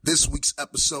This week's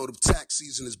episode of Tax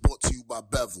Season is brought to you by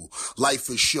Bevel. Life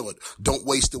is short. Don't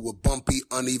waste it with bumpy,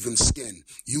 uneven skin.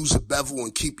 Use a Bevel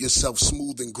and keep yourself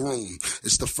smooth and groomed.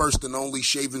 It's the first and only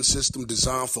shaving system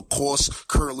designed for coarse,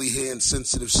 curly hair and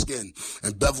sensitive skin.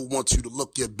 And Bevel wants you to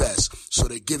look your best, so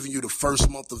they're giving you the first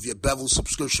month of your Bevel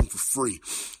subscription for free.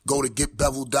 Go to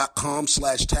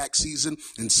getbevel.com/tax season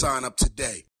and sign up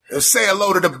today. And say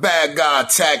hello to the bad guy,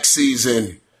 Tax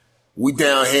Season. We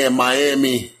down here in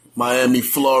Miami,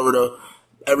 Florida.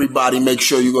 Everybody make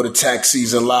sure you go to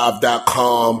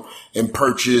taxseasonlive.com and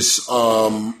purchase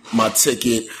my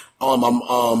ticket. I'm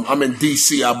in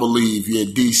DC, I believe. Yeah,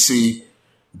 DC.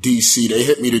 They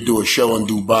hit me to do a show in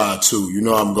Dubai too. You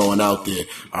know I'm going out there.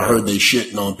 I heard they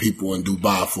shitting on people in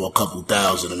Dubai for a couple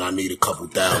thousand, and I need a couple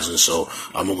thousand, so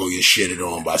I'm gonna go get shitted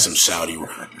on by some Saudi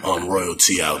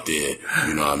royalty out there.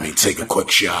 You know what I mean? Take a quick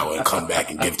shower and come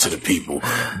back and give to the people.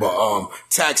 But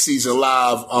Tax Season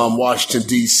Live, Washington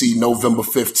DC, November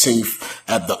 15th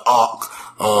at the Arc.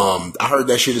 I heard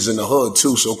that shit is in the hood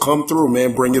too, so come through,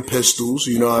 man. Bring your pistols,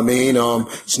 you know what I mean?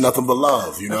 It's nothing but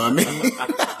love, you know what I mean?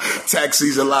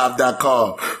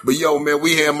 TaxSeasonLive.com. But yo, man,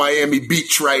 we here in Miami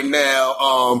Beach right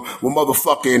now, with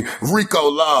motherfucking Rico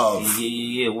Love.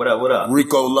 Yeah. What up?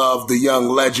 Rico Love, the young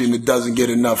legend that doesn't get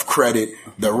enough credit,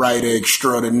 the writer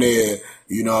extraordinaire.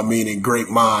 You know what I mean? In great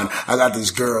mind. I got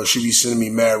this girl, she be sending me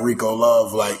mad Rico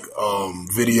Love,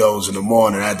 videos in the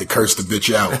morning. I had to curse the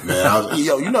bitch out, man. I was,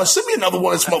 yo, send me another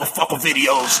one of these motherfucking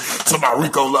videos to my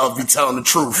Rico Love be telling the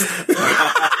truth.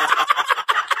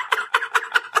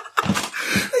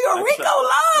 Rico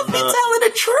Love be telling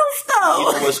the truth, though. You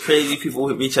know what's crazy? People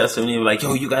would reach out to me and be like,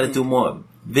 yo, you gotta do more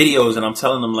videos. And I'm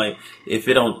telling them, like, if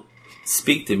it don't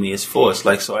speak to me, it's forced.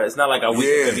 Like, so it's not like I wake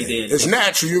up every day. It's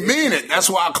natural. You mean it. That's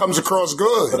why it comes across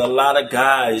good. But a lot of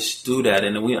guys do that.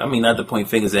 And not to point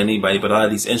fingers at anybody, but a lot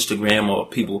of these Instagram or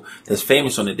people that's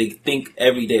famous on it, they think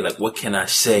every day, like, what can I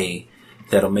say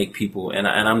that'll make people, and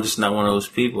I'm just not one of those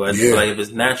people. I feel like if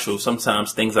it's natural,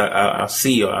 sometimes things I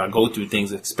see or I go through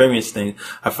things, experience things,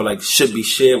 I feel like should be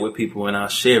shared with people, and I'll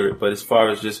share it. But as far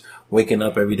as just waking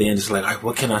up every day and just like, all right,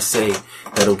 what can I say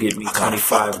that'll get me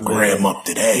 25 gram up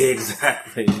today? Yeah,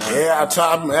 exactly. Yeah,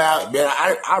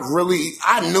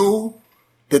 I knew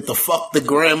that the fuck the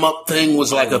gram up thing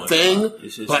was like a thing,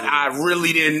 but I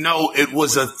really didn't know it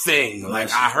was a thing.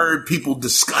 Like, I heard people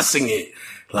discussing it.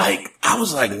 Like, I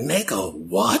was like, nigga,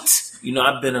 what? You know,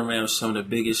 I've been around some of the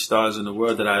biggest stars in the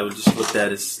world that I would just looked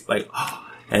at as like, oh.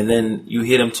 And then you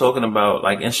hear them talking about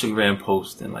like Instagram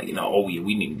posts and like,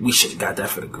 we should have got that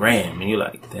for the gram. And you're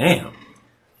like, damn.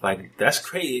 Like, that's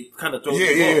crazy. It kind of throws you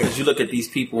off because you look at these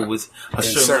people with a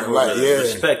certain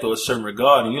respect or a certain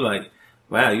regard, and you're like,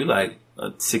 wow, you like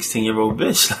a 16-year-old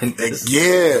bitch. Like,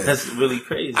 that's really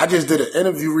crazy. I just did an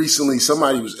interview recently.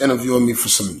 Somebody was interviewing me for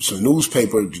some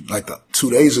newspaper like 2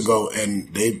 days ago,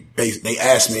 and they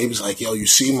asked me, it was like, yo, you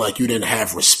seem like you didn't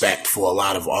have respect for a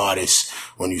lot of artists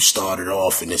when you started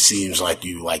off, and it seems like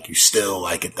you still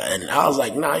like at the end. And I was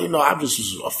like, nah, I just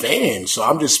was a fan, so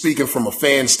I'm just speaking from a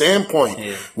fan standpoint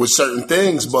with certain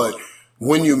things, but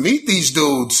when you meet these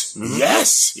dudes,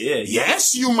 yes,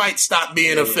 you might stop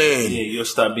being a fan. Yeah, you'll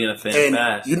stop being a fan and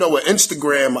fast. You know what,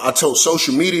 Instagram, I told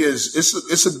social media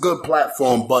it's a good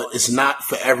platform, but it's not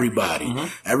for everybody. Mm-hmm.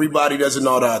 Everybody doesn't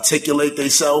know how to articulate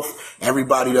themselves.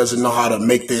 Everybody doesn't know how to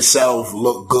make themselves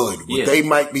look good. What they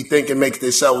might be thinking makes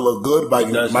themselves look good,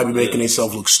 might be making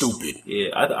themselves look stupid. Yeah,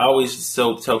 I always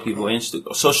tell people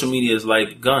social media is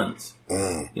like guns.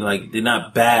 Like, they're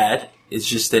not bad. It's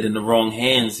just that in the wrong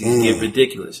hands, it can get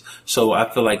ridiculous. So I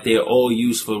feel like they're all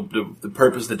used for the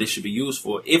purpose that they should be used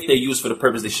for. If they're used for the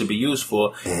purpose they should be used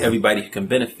for, everybody can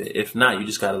benefit. If not, you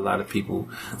just got a lot of people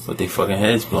with their fucking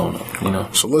heads blown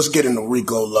up, So let's get into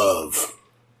Rico Love.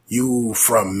 You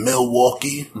from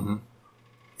Milwaukee, and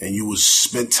you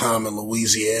spent time in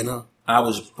Louisiana. I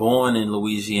was born in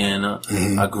Louisiana.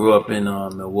 I grew up in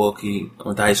Milwaukee. I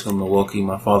went to high school in Milwaukee.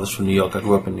 My father's from New York. I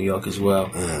grew up in New York as well.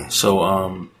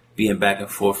 So, being back and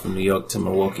forth from New York to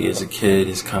Milwaukee as a kid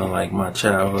is kind of like my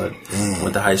childhood.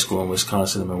 Went to high school in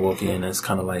Wisconsin and Milwaukee, and that's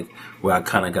kind of like where I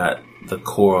kind of got the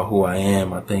core of who I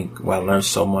am. I think where I learned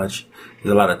so much.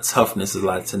 There's a lot of toughness, there's a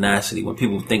lot of tenacity. When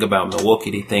people think about Milwaukee,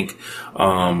 they think,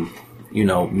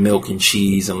 milk and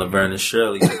cheese and Laverne and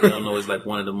Shirley. But they don't know it's like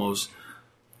one of the most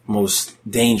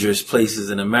dangerous places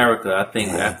in America. I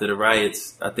think after the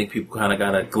riots, I think people kind of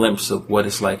got a glimpse of what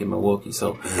it's like in Milwaukee.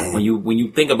 So when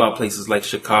you think about places like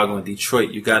Chicago and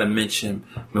Detroit, you got to mention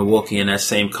Milwaukee in that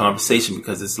same conversation,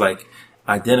 because it's like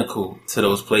identical to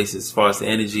those places as far as the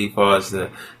energy, as far as the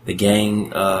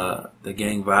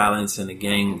gang violence and the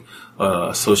gang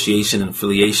association and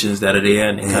affiliations that are there,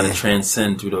 and they kind of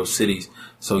transcend through those cities.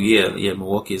 So yeah,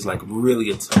 Milwaukee is like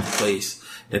really a tough place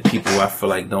that people, I feel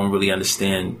like, don't really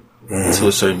understand to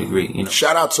a certain degree. You know?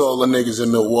 Shout out to all the niggas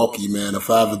in Milwaukee, man. If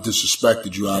I ever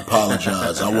disrespected you, I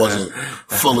apologize. I wasn't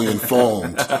fully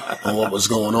informed on what was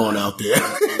going on out there.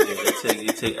 You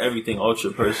take everything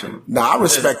ultra personal. Nah, I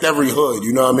respect every hood,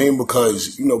 you know what I mean?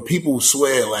 Because, you know, people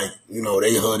swear like, you know,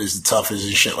 they hood is the toughest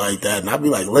and shit like that. And I'd be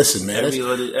like, listen, man,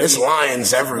 it's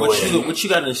lions everywhere. What you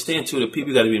got to understand, too, the people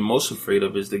you got to be most afraid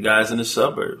of is the guys in the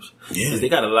suburbs. Yeah. Because they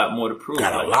got a lot more to prove.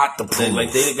 Got a lot to prove.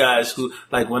 They the guys who,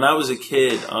 like, when I was a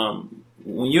kid,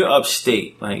 when you're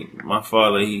upstate, like my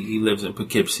father, he lives in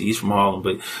Poughkeepsie. He's from Harlem,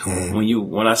 but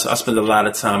when I spent a lot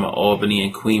of time at Albany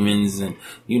and Queens, and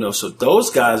you know, so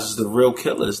those guys was the real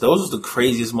killers. Those was the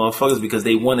craziest motherfuckers because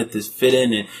they wanted to fit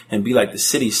in and be like the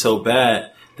city so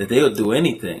bad that they would do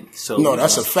anything. So no,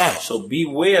 that's a fact. So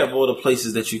beware of all the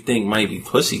places that you think might be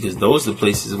pussy, because those are the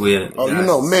places where. Oh, you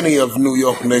know, many of New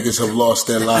York niggas have lost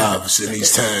their lives in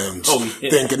these towns,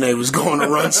 thinking they was going to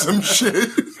run some shit.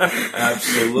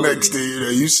 Absolutely. Next thing you know,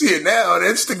 you see it now on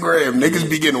Instagram. Niggas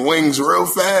be getting wings real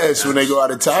fast when they go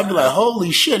out of town. Be like,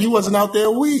 holy shit, he wasn't out there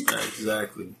a week.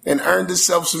 Exactly. And earned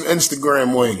himself some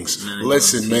Instagram wings.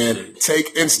 Listen, man,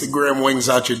 take Instagram wings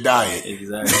out your diet.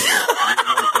 Exactly.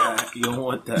 You don't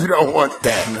want that. You don't want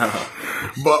that.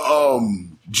 No. But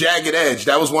Jagged Edge,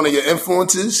 that was one of your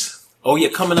influences? Oh yeah,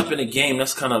 coming up in the game,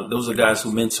 those are guys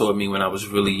who mentored me when I was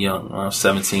really young. When I was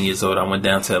 17 years old, I went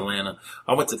down to Atlanta.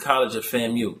 I went to college at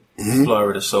FAMU,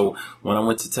 Florida. So when I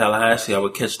went to Tallahassee, I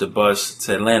would catch the bus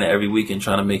to Atlanta every weekend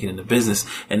trying to make it in the business.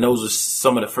 And those were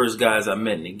some of the first guys I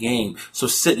met in the game. So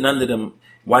sitting under them,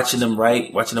 watching them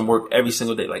write, watching them work every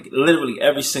single day, like literally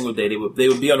every single day, they would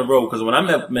be on the road. Because when I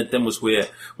met them was where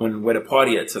the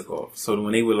party had took off. So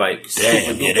when they were like,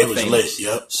 damn, yeah, they was lit.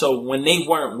 Yep. So when they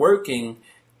weren't working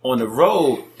on the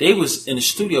road, they was in the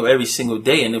studio every single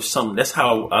day, and it was something. That's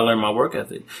how I learned my work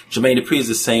ethic. Jermaine Dupri is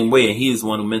the same way, and he is the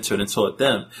one who mentored and taught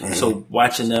them. So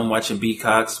watching them, watching B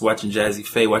Cox, watching Jazzy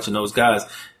Faye, watching those guys,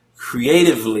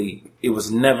 creatively, it was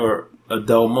never a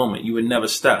dull moment. You would never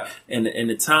stop. And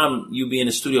the time you be in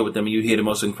the studio with them and you hear the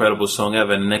most incredible song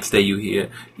ever, and the next day you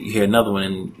hear another one,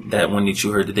 and that one that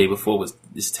you heard the day before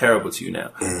is terrible to you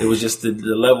now. It was just the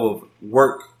level of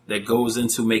work that goes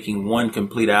into making one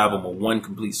complete album or one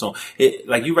complete song.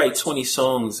 Like you write 20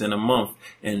 songs in a month,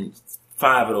 and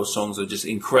 5 of those songs are just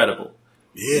incredible.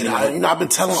 Yeah, I've been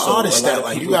telling artists that,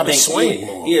 like, you gotta swing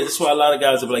more. Yeah, that's why a lot of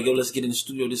guys are like, yo, let's get in the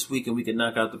studio this week and we can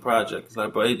knock out the project. It's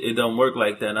like, bro, it don't work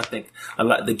like that. And I think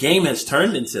the game has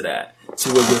turned into that,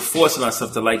 to where we're forcing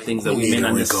ourselves to like things that we may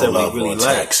not necessarily really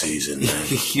like. Tax season, man.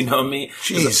 You know what I mean?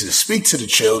 Jesus, speak to the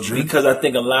children. Because I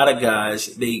think a lot of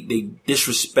guys, they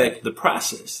disrespect the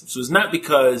process. So it's not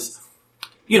because,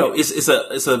 you know, it's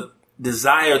a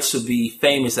desire to be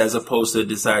famous as opposed to a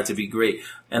desire to be great.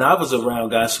 And I was around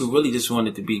guys who really just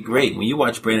wanted to be great. When you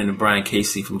watch Brandon and Brian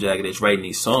Casey from Jagged Edge writing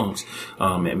these songs,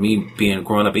 and me being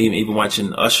growing up, even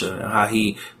watching Usher and how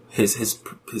his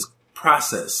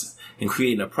process in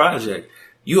creating a project,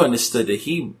 you understood that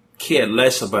he cared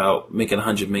less about making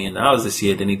 $100 million this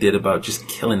year than he did about just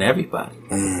killing everybody.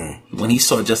 When he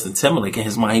saw Justin Timberlake in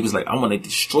his mind, he was like, I want to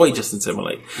destroy Justin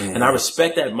Timberlake. And I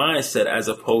respect that mindset as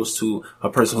opposed to a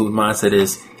person whose mindset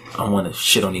is, I want to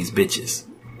shit on these bitches.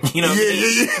 You know what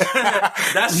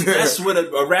I mean? That's what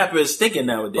a rapper is thinking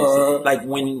nowadays. Like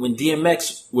when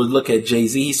DMX would look at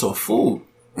Jay-Z, he saw food.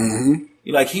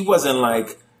 Like he wasn't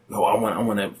like, oh, I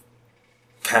want to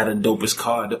had a dopest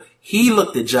car. He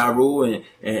looked at Ja Rule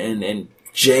and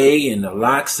Jay and the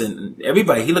Lox and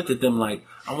everybody. He looked at them like,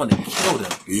 I want to kill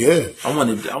them. Yeah. I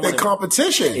want to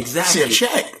competition. Exactly. See a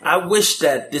check. I wish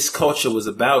that this culture was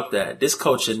about that. This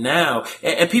culture now,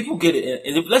 and people get it.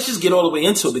 And let's just get all the way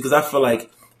into it, because I feel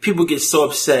like people get so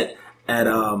upset at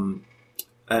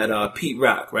Pete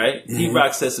Rock, right? Pete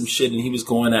Rock said some shit, and he was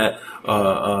going at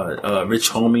Rich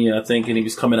Homie, I think, and he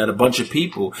was coming at a bunch of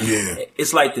people. Yeah.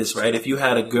 It's like this, right? If you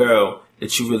had a girl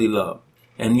that you really love,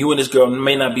 and you and this girl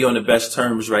may not be on the best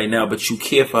terms right now, but you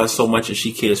care for her so much and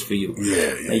she cares for you.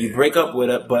 Yeah. And you break up with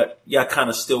her, but y'all kind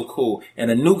of still cool.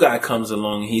 And a new guy comes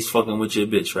along and he's fucking with your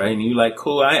bitch, right? And you like,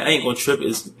 cool, I ain't gonna trip.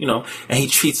 It's, you know, and he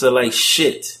treats her like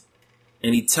shit.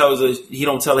 And he tells her, he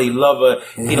don't tell her he love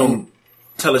her. He don't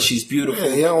tell her she's beautiful.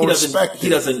 Yeah, he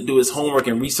doesn't do his homework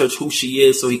and research who she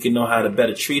is so he can know how to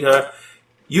better treat her.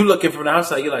 You looking from the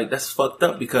outside, you're like, that's fucked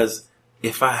up, because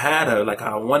if I had her, like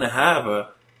I want to have her,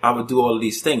 I would do all of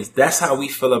these things. That's how we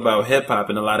feel about hip hop,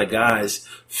 and a lot of guys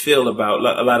feel about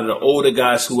a lot of the older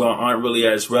guys who aren't really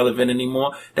as relevant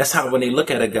anymore. That's how when they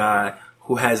look at a guy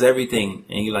who has everything,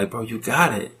 and you're like, bro, you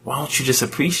got it. Why don't you just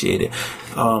appreciate it?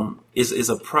 It's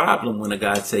a problem when a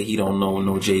guy say he don't know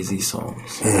no Jay-Z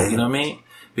songs. You know what I mean?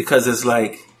 Because it's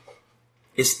like,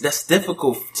 that's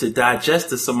difficult to digest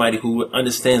to somebody who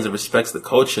understands and respects the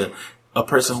culture. A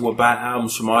person who would buy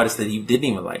albums from artists that he didn't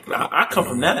even like. I come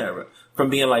from that era. From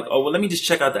being like, oh, well, let me just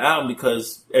check out the album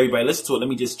because everybody listens to it. Let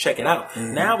me just check it out.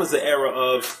 Now is the era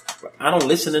of, I don't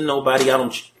listen to nobody. I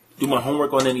don't do my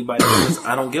homework on anybody because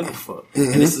I don't give a fuck.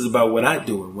 And this is about what I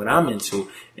do and what I'm into.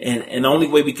 And the only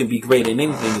way we can be great at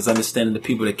anything is understanding the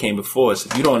people that came before us.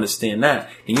 If you don't understand that,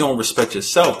 then you don't respect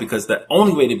yourself, because the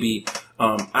only way to be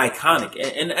iconic.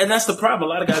 And that's the problem.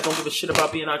 A lot of guys don't give a shit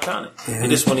about being iconic. They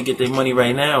just want to get their money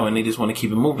right now and they just want to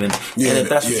keep it moving. And if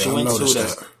that's what you're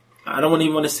into, I don't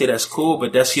even want to say that's cool,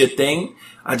 but that's your thing.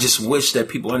 I just wish that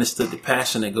people understood the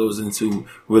passion that goes into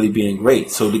really being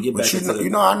great. So to get back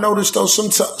to I noticed though,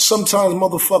 sometimes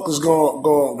motherfuckers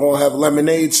gonna have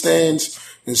lemonade stands,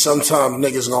 and sometimes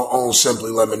niggas gonna own Simply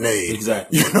Lemonade.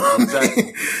 Exactly. You know what I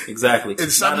mean? Exactly.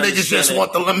 And some niggas just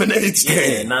want the lemonade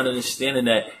stand. Yeah, not understanding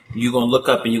that you're gonna look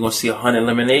up and you're gonna see 100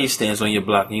 lemonade stands on your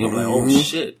block, and you're gonna be like, oh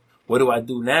shit, what do I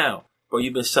do now? Bro,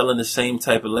 you've been selling the same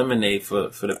type of lemonade for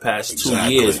the past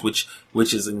 2 years, which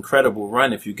is an incredible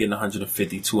run if you're getting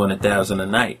 150, 200,000 a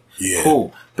night. Yeah.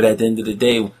 Cool. But at the end of the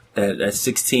day, that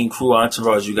 16 crew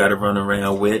entourage you got to run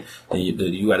around with, and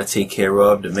you got to take care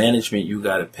of the management. You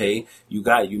got to pay. You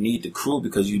need the crew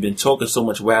because you've been talking so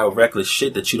much wild, reckless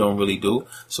shit that you don't really do.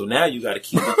 So now you got to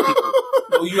keep the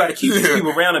people. You got to keep these people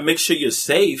around and make sure you're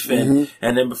safe, and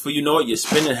then before you know it, your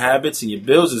spending habits and your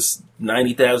bills is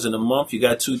 $90,000 a month. You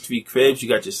got 2-3 cribs. You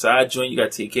got your side joint. You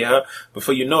got to take care of.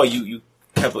 Before you know it, you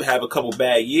have a couple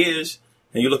bad years.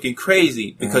 And you're looking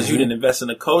crazy because you didn't invest in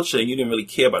the culture and you didn't really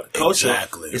care about the culture.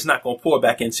 Exactly. It's not going to pour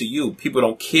back into you. People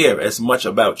don't care as much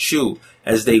about you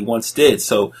as they once did.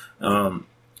 So,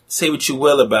 say what you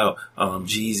will about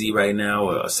Jeezy right now,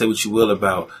 or say what you will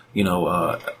about,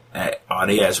 are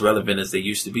they as relevant as they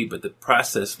used to be? But the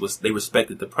process they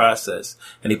respected the process,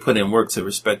 and they put in work to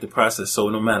respect the process. So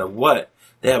no matter what,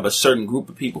 they have a certain group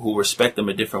of people who respect them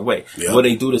a different way. Yep. Will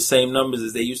they do the same numbers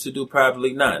as they used to do?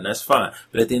 Probably not, and that's fine.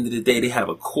 But at the end of the day, they have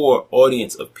a core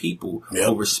audience of people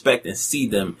who respect and see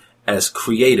them as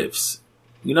creatives.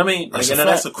 You know what I mean?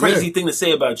 That's a crazy thing to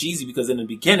say about Jeezy, because in the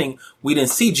beginning, we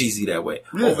didn't see Jeezy that way.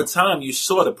 Yeah. Over time, you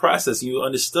saw the process and you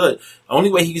understood. The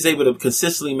only way he was able to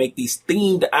consistently make these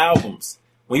themed albums,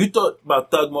 when you thought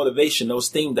about Thug Motivation, those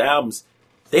themed albums,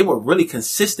 they were really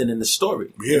consistent in the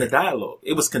story, in the dialogue.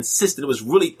 It was consistent. It was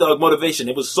really Thug Motivation.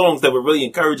 It was songs that were really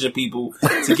encouraging people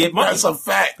to get money. That's a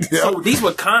fact. Yep. So these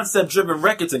were concept-driven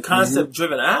records and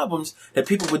concept-driven albums that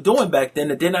people were doing back then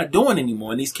that they're not doing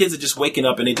anymore. And these kids are just waking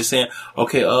up and they're just saying,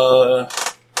 okay,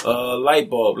 light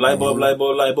bulb, get it,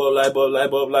 light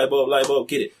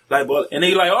bulb. And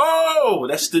they like, oh,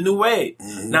 that's the new way.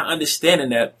 Not understanding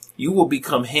that you will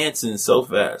become Hanson so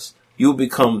fast. You'll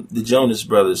become the Jonas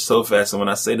Brothers so fast. And when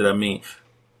I say that, I mean,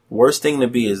 worst thing to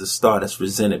be is a star that's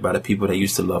resented by the people that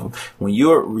used to love them. When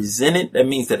you're resented, that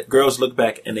means that girls look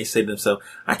back and they say to themselves,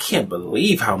 I can't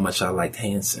believe how much I liked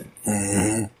Hanson.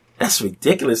 That's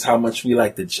ridiculous how much we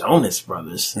like the Jonas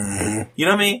Brothers. You know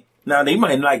what I mean? Now, they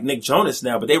might like Nick Jonas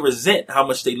now, but they resent how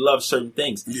much they love certain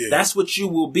things. Yeah. That's what you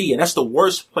will be, and that's the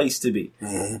worst place to be,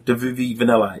 to be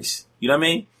Vanilla Ice. You know what I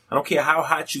mean? I don't care how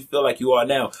hot you feel like you are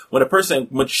now. When a person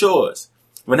matures,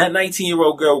 when that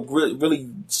 19-year-old girl really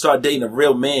start dating a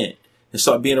real man and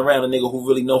start being around a nigga who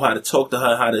really know how to talk to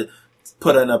her, how to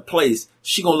put her in her place,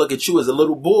 she gonna look at you as a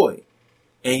little boy.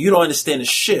 And you don't understand the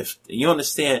shift. And you don't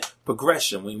understand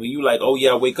progression. When you like, oh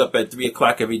yeah, I wake up at 3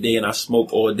 o'clock every day and I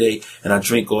smoke all day and I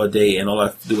drink all day and all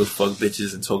I do is fuck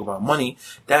bitches and talk about money.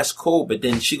 That's cool. But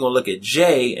then she gonna look at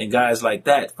Jay and guys like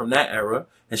that from that era,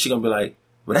 and she gonna be like,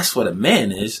 well, that's what a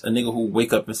man is. A nigga who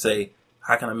wake up and say,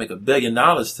 how can I make $1 billion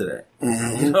today?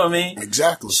 You know what I mean?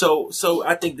 Exactly. So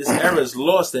I think this era is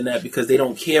lost in that because they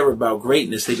don't care about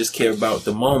greatness. They just care about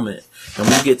the moment. And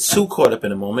we get too caught up in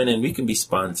the moment, and we can be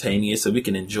spontaneous and we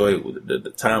can enjoy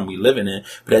the time we living in.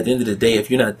 But at the end of the day,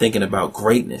 if you're not thinking about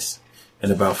greatness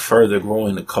and about further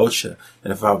growing the culture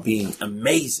and about being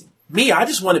amazing, I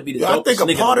just want to be the dopest nigga. I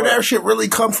think a part of that shit really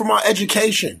come from our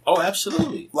education. Oh,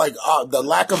 absolutely. Like the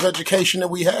lack of education that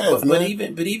we have,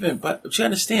 man. But you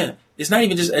understand, it's not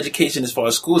even just education as far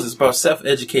as schools. It's about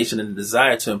self-education and the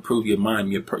desire to improve your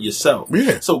mind, yourself.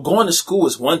 Yeah. So going to school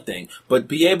is one thing, but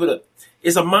be able to,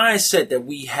 it's a mindset that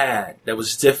we had that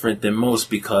was different than most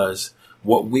because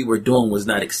what we were doing was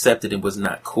not accepted and was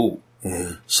not cool.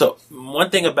 So one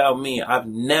thing about me, I've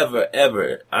never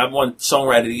ever, I've won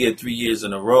Songwriter of the Year 3 years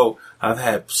in a row. I've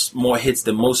had more hits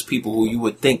than most people who you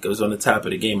would think was on the top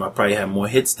of the game. I probably had more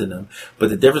hits than them. But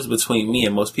the difference between me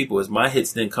and most people is my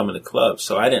hits didn't come in the club.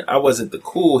 So I wasn't the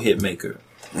cool hit maker.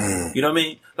 You know what I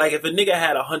mean? Like if a nigga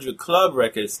had 100 club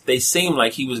records, they seemed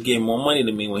like he was getting more money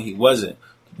than me when he wasn't,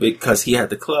 because he had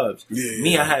the clubs.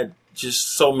 Me, I had just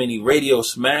so many radio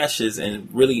smashes and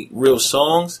really real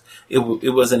songs. It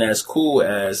wasn't as cool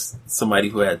as somebody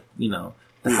who had, you know,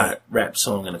 the hot rap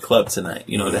song in the club tonight.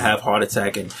 You know, to have Heart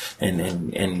Attack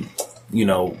and you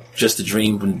know, Just a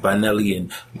Dream by Nelly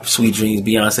and Sweet Dreams,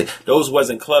 Beyonce. Those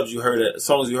wasn't clubs you heard,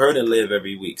 songs you heard in Live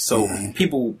every week. So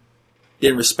people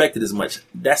didn't respect it as much.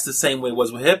 That's the same way it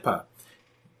was with hip hop.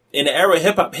 In the era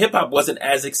of hip hop wasn't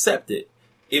as accepted.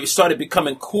 It started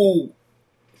becoming cool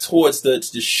towards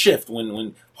the shift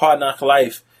when Hard Knock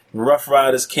Life and Rough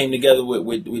Riders came together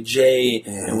with Jay,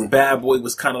 and when Bad Boy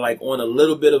was kind of like on a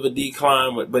little bit of a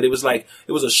decline, but it was like,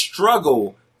 it was a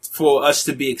struggle for us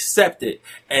to be accepted.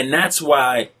 And that's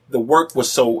why the work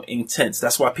was so intense.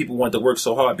 That's why people wanted to work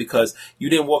so hard, because you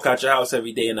didn't walk out your house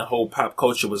every day and the whole pop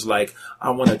culture was like, I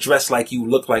want to dress like you,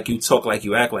 look like you, talk like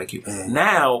you, act like you.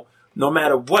 Now, no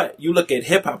matter what, you look at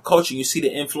hip hop culture, you see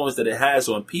the influence that it has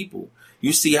on people.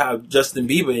 You see how Justin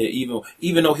Bieber,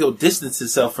 even though he'll distance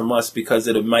himself from us because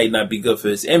it might not be good for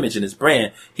his image and his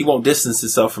brand, he won't distance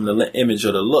himself from the image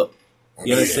or the look.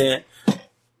 You understand?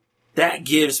 That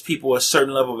gives people a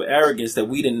certain level of arrogance that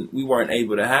we weren't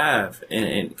able to have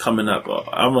and coming up.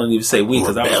 I won't even say we,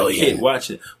 because I was a kid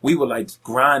watching. We were like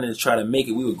grinding to try to make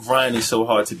it. We were grinding so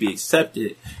hard to be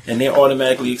accepted, and they're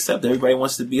automatically accepted. Everybody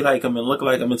wants to be like them and look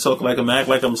like them and talk like them, act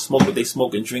like them, smoke what they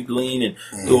smoke and drink lean and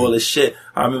do all this shit.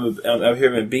 I remember I'm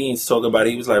hearing Beans talk about it.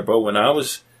 He was like, bro, when I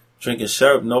was drinking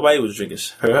syrup, nobody was drinking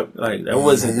syrup. Like, that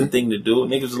wasn't the thing to do.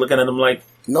 Niggas was looking at them like,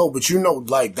 no, but you know,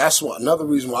 like, that's what another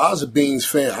reason why I was a Beans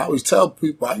fan. I always tell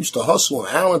people I used to hustle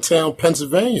in Allentown,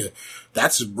 Pennsylvania.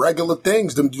 That's regular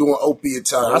things, them doing opiate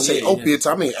time. I say opiate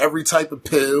time, I mean every type of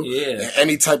pill and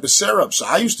any type of syrup. So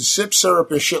I used to sip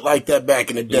syrup and shit like that back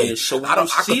in the day. So I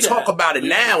could talk about it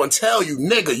now and tell you,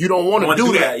 nigga, you don't want to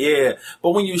do that. Yeah.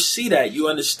 But when you see that, you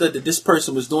understood that this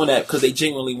person was doing that because they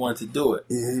genuinely wanted to do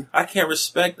it. I can't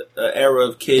respect an era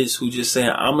of kids who just saying,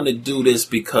 I'm going to do this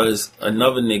because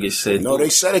another nigga said. No, they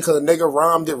said it because a nigga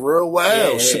rhymed it real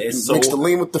well. Mixed the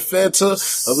lean with the Fanta.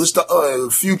 What's the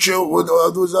Future with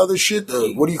those other shit?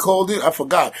 What do you call it? I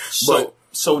forgot.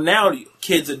 So now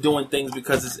kids are doing things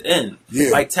because it's in.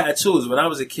 Like tattoos. When I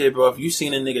was a kid, bro, if you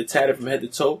seen a nigga tatted from head to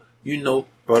toe, you know,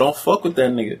 bro, don't fuck with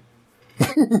that nigga.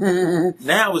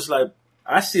 Now it's like,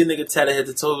 I see a nigga tatted head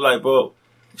to toe, like, bro,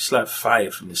 it's like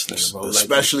fire from this nigga, bro.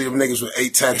 Especially if niggas with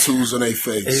 8 tattoos on their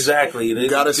face. Exactly. You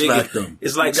gotta smack them.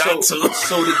 It's like, so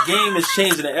the game is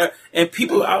changing. And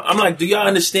people, I'm like, do y'all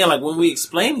understand? Like, when we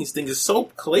explain these things, it's so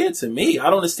clear to me. I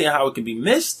don't understand how it can be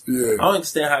missed. I don't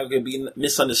understand how it can be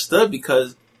misunderstood,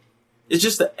 because it's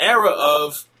just the era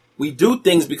of, we do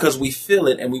things because we feel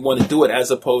it and we want to do it, as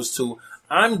opposed to,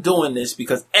 I'm doing this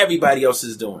because everybody else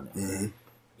is doing it.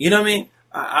 You know what I mean?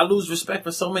 I lose respect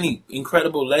for so many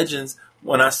incredible legends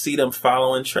when I see them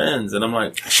following trends, and I'm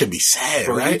like, that should be sad,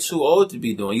 bro, right? You're too old to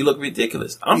be doing. You look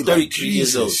ridiculous. I'm 33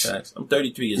 years old, Shax. I'm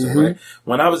 33 years old, right?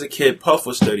 When I was a kid, Puff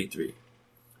was 33.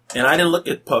 And I didn't look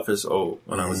at Puff as old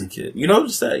when I was a kid. You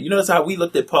notice that? You notice how we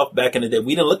looked at Puff back in the day?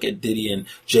 We didn't look at Diddy and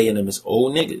Jay and them as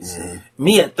old niggas.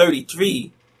 Me at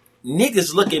 33,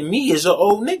 niggas look at me as an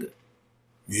old nigga.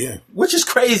 Yeah. Which is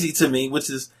crazy to me, which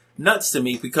is nuts to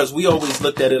me, because we always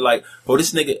looked at it like, oh,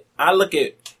 this nigga,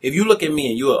 if you look at me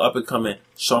and you're an up-and-coming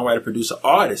songwriter, producer,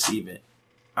 artist even,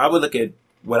 I would look at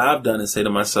what I've done and say to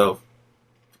myself,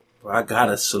 well, I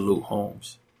gotta salute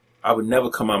Holmes. I would never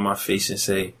come out my face and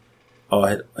say,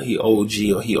 oh, he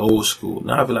OG or he old school.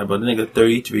 No, I'd be like, bro, the nigga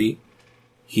 33,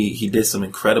 he did some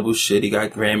incredible shit. He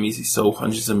got Grammys. He sold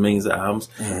hundreds of millions of albums.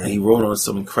 And he wrote on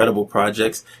some incredible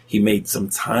projects. He made some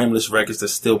timeless records that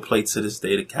still play to this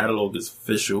day. The catalog is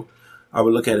official. I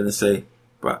would look at it and say,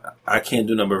 bro, I can't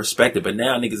do nothing but respect it. But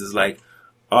now niggas is like,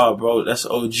 oh, bro, that's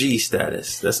OG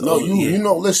status. That's no, you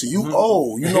know, listen, you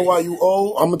old. You know why you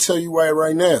old? I'm gonna tell you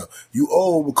right now. You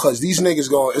old because these niggas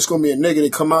it's gonna be a nigga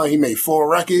that come out, he made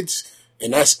 4 records.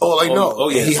 And that's all they know. Oh,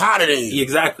 yeah. He hotter than you.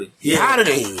 Exactly. He hotter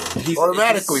than you.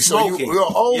 Automatically. So you're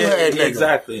an old head nigga.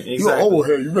 Exactly. You're an old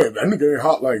head. You better, that nigga ain't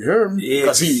hot like him.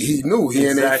 Because he knew he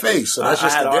in their face. So that's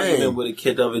just the game. I had an argument with a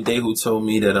kid the other day who told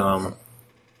me that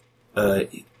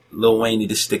Lil Wayne need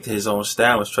to stick to his own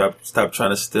style and stop trying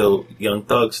to steal Young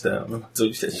Thug style. So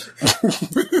he said,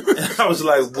 I was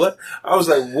like, what? I was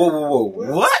like, whoa,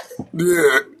 what?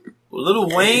 Yeah. Lil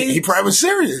Wayne. He probably was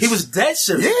serious. He was dead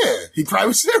serious. Yeah, he probably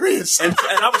was serious. And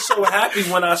I was so happy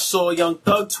when I saw Young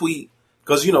Thug tweet,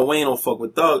 because, you know, Wayne don't fuck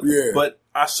with Thug. Yeah. But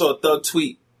I saw Thug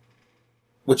tweet,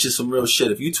 which is some real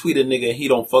shit. If you tweet a nigga and he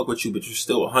don't fuck with you, but you're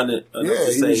still 100,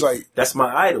 yeah, he was like, that's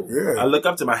my idol. Yeah. I look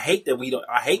up to him. I hate that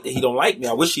he don't like me.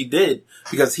 I wish he did,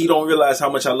 because he don't realize how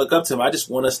much I look up to him. I just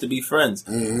want us to be friends.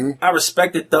 I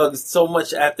respected Thug so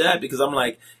much after that, because I'm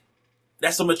like,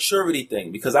 that's a maturity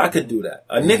thing, because I could do that.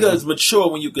 A nigga is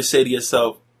mature when you can say to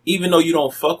yourself, even though you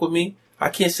don't fuck with me, I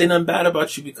can't say nothing bad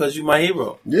about you because you my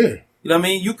hero. Yeah. You know what I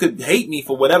mean? You could hate me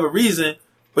for whatever reason,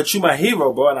 but you my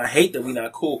hero, bro, and I hate that we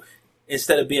not cool.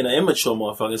 Instead of being an immature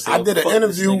motherfucker. So I did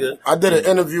an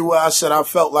interview where I said I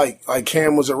felt like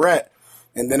Cam was a rat.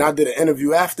 And then I did an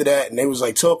interview after that, and they was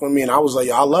like talking to me, and I was like,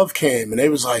 I love Cam. And they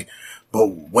was like, but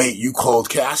wait, you called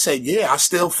Cam? I said, yeah, I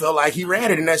still feel like he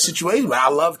ratted in that situation, but I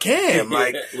love Cam.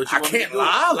 Like, I can't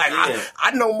lie. Like,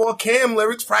 I know more Cam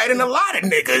lyrics probably than a lot of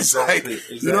niggas. Like,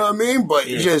 you know what I mean? But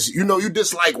just, you know, you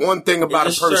dislike one thing about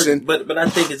a person. But I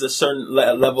think it's a certain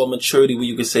level of maturity where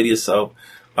you can say to yourself,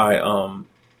 all right,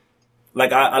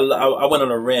 like I went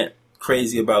on a rant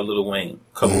crazy about Lil Wayne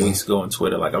a couple weeks ago on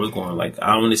Twitter. Like, I was going like,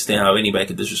 I don't understand how anybody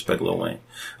could disrespect Lil Wayne.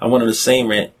 I went on the same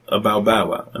rant about Bow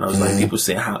Wow, and I was like, people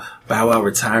saying how Bow Wow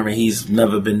retiring, he's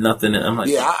never been nothing. And I'm like,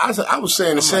 yeah, I was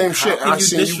saying the same shit. And I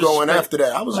seen you going after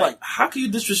that. I was like, how can you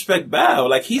disrespect Bow?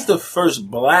 Like, he's the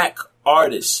first black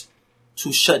artist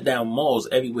to shut down malls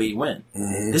everywhere he went.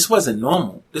 This wasn't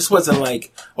normal. This wasn't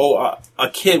like, a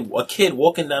kid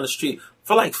walking down the street.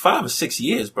 For like 5 or 6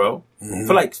 years, bro.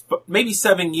 For like maybe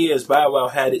 7 years, Bow Wow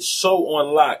had it so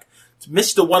on lock.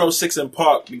 Mr. 106 in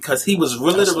Park, because he was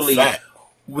literally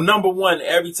number one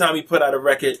every time he put out a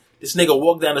record. This nigga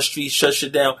walked down the street, shut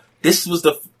shit down. This was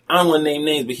I don't want to name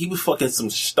names, but he was fucking some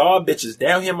star bitches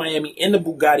down here in Miami in the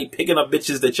Bugatti, picking up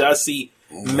bitches that y'all see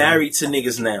married to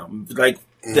niggas now. Like,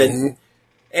 that.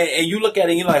 And you look at it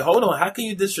and you're like, hold on, how can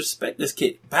you disrespect this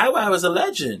kid? Bow Wow is a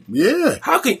legend. Yeah.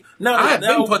 How can I had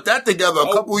been put that together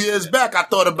a couple years back. I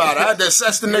thought about it. I had to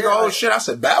assess the nigga, oh shit. I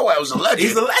said, Bow Wow was a legend.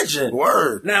 He's a legend.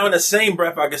 Word. Now, in the same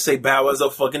breath, I can say Bow Wow's a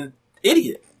fucking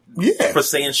idiot. Yeah. For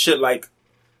saying shit like,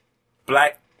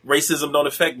 black racism don't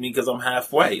affect me because I'm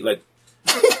halfway. Like,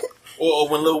 or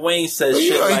when Lil Wayne says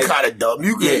shit like, he kind of dumb.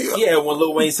 When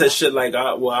Lil Wayne says shit like,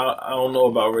 I don't know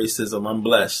about racism, I'm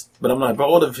blessed. But I'm like, bro,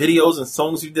 all the videos and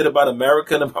songs you did about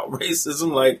America and about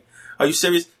racism, like, are you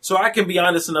serious? So I can be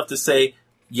honest enough to say,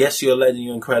 yes, you're a legend,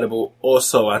 you're incredible.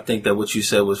 Also, I think that what you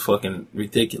said was fucking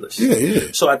ridiculous.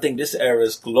 Yeah. So I think this era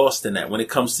is lost in that. When it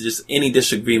comes to just any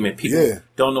disagreement, people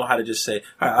don't know how to just say,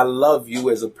 I love you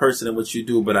as a person and what you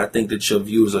do, but I think that your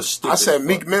views are stupid. I said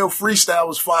Meek Mill freestyle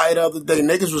was fire the other day.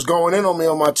 Niggas was going in on me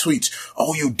on my tweets.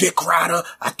 Oh, you dick rider.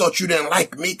 I thought you didn't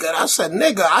like Meek. And I said,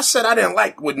 nigga, I said I didn't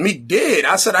like what Meek did.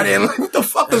 I said I didn't like, what the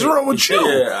fuck is wrong with you?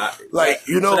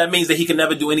 So that means that he can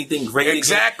never do anything great.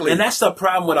 Exactly. And that's the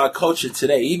problem with our culture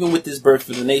today. Even with this Birth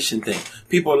of the Nation thing,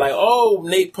 people are like, "Oh,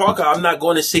 Nate Parker, I'm not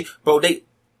going to see." Bro, they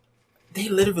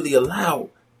literally allow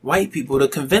white people to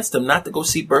convince them not to go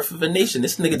see Birth of a Nation.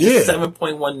 This nigga did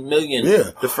 7.1 million.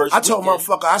 Yeah, the first. I told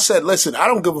motherfucker, I said, "Listen, I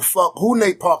don't give a fuck who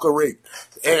Nate Parker raped."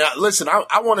 And listen,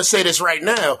 I want to say this right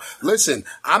now. Listen,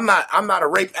 I'm not a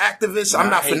rape activist. I'm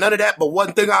not for none of that. But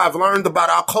one thing I've learned about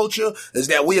our culture is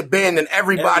that we abandon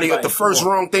everybody at the first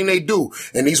wrong thing they do.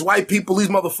 And these white people, these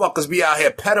motherfuckers be out here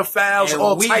pedophiles,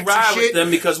 all types of shit. With them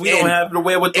because we don't have the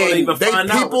wherewithal to even find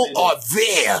out. People are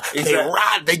there. Exactly. They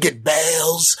ride. They get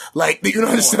bails. Like, you know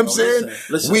what I'm saying?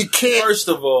 Listen, we can't. First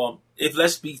of all,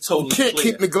 let's be totally clear. We can't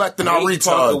keep neglecting our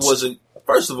retards.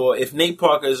 First of all, if Nate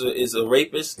Parker is a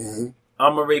rapist.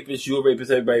 I'm a rapist, you're a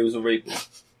rapist, everybody was a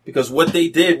rapist. Because what they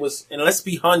did was, and let's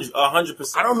be 100%.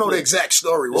 I don't know the exact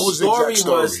story. What was the exact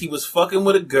story? He was fucking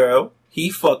with a girl,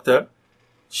 he fucked her,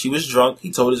 she was drunk,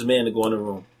 he told his man to go in the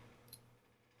room.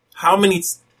 How many...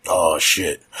 Oh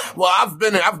shit. Well, I've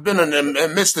been in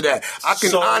the midst of that. I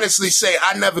can honestly say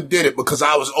I never did it because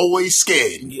I was always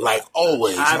scared. Yeah, like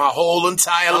always. My whole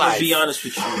entire life. I'm gonna be honest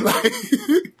with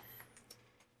you.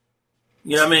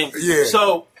 You know what I mean? Yeah.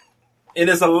 So... And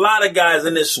there's a lot of guys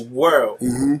in this world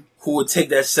who would take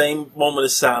that same moment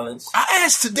of silence. I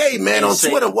asked today, man, on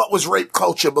Twitter, what was rape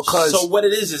culture? Because so what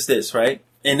it is this, right?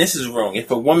 And this is wrong. If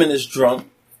a woman is drunk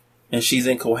and she's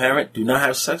incoherent, do not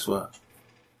have sex with her.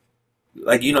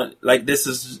 Like, you know, like this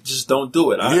is just don't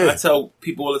do it. I tell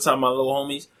people all the time, my little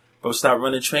homies, bro, stop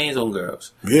running trains on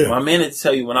girls. Yeah. My man had to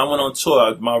tell you when I went on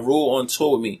tour, my rule on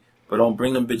tour with me. But don't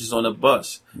bring them bitches on the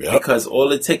bus. Yep. Because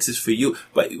all it takes is for you.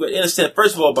 But understand,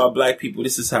 first of all, about black people,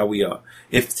 this is how we are.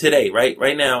 If today, right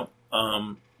now,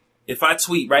 If I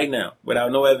tweet right now,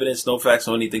 without no evidence, no facts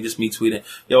or anything, just me tweeting,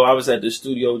 yo, I was at the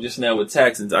studio just now with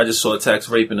Tax, and I just saw Tax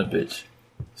raping a bitch.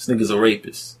 This nigga's a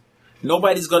rapist.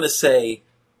 Nobody's gonna say,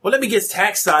 well, let me get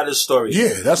Tax side of the story.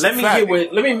 Yeah, that's let a me fact.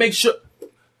 let me make sure.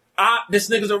 This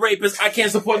nigga's a rapist. I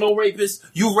can't support no rapist.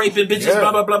 You raping bitches,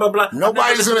 blah, blah, blah, blah, blah.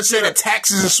 Nobody's going to say the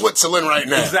taxes in Switzerland right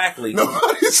now. Exactly.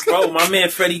 Nobody's Bro, my man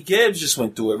Freddie Gibbs just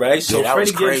went through it, right? So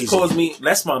Freddie Gibbs calls me,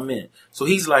 that's my man. So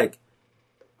he's like,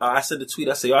 I said the tweet,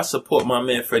 I say, yo, I support my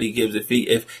man Freddie Gibbs if he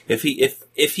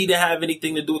didn't have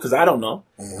anything to do with, because I don't know.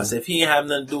 I said, if he didn't have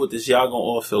nothing to do with this, y'all gonna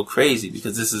all feel crazy,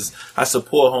 because I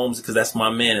support Holmes because that's my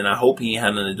man, and I hope he ain't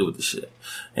had nothing to do with this shit.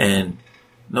 And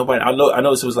nobody, I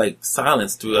noticed it was like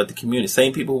silence throughout the community.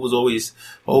 Same people who was always,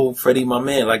 oh, Freddie, my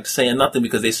man, like saying nothing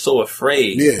because they're so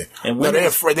afraid. Yeah. And they're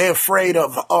afraid of, they're afraid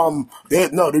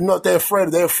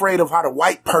of how the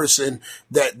white person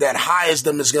that hires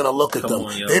them is going to look at them.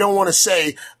 They don't want to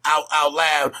say out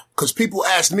loud, because people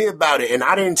asked me about it and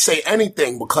I didn't say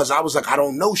anything because I was like, I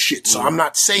don't know shit. So I'm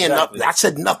not saying nothing. I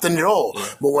said nothing at all. Yeah.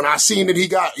 But when I seen that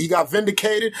he got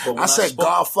vindicated, I said,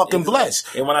 God fucking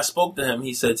bless. And when I spoke to him,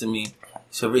 he said to me,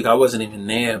 so Rick, I wasn't even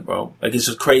there, bro. Like, it's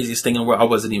the craziest thing in the world. I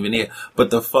wasn't even there. But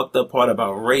the fucked up part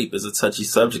about rape is a touchy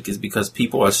subject is because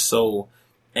people are so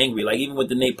angry. Like, even with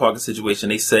the Nate Parker situation,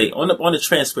 they say on the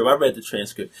transcript, I read the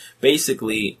transcript.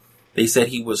 Basically, they said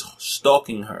he was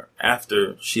stalking her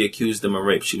after she accused him of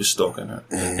rape. She was stalking her.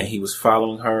 And he was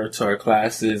following her to her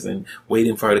classes and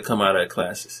waiting for her to come out of her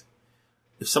classes.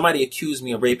 If somebody accused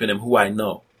me of raping him, who I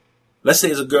know, let's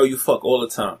say it's a girl you fuck all the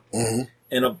time.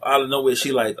 And out of nowhere,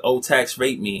 she like, oh, Tax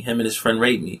raped me. Him and his friend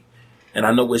raped me. And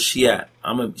I know where she at.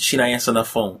 She not answering her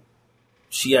phone.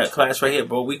 She at class right here,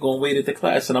 bro. We gonna wait at the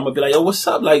class. And I'm gonna be like, yo, what's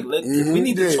up? Like, we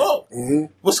need to talk.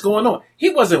 What's going on? He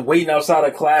wasn't waiting outside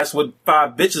of class with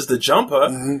 5 bitches to jump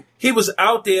her. He was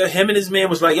out there. Him and his man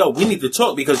was like, yo, we need to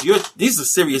talk because these are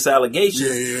serious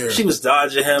allegations. She was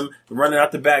dodging him, running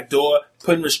out the back door,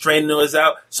 putting restraining orders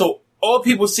out. So all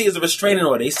people see is a restraining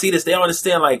order. They see this. They don't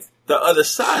understand, like, the other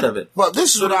side of it. Well,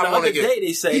 this is what I want to get.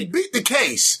 They say, he beat the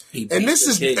case. And this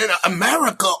is in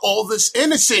America, all this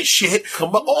innocent shit.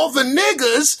 But all the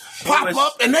niggas pop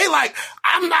up and they like,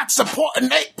 I'm not supporting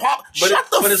Nate Parker. Shut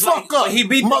the fuck up,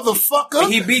 motherfucker.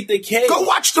 He beat the case. Go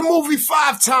watch the movie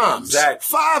 5 times.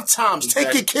 Exactly. 5 times. Exactly.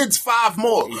 Take your kids 5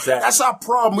 more. Exactly. That's our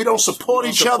problem. We don't support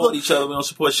each other. We don't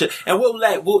support shit. And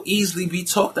we'll easily be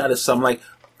talked out of something. Like,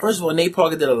 first of all, Nate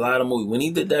Parker did a lot of movies. When he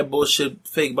did that bullshit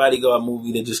fake bodyguard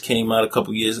movie that just came out a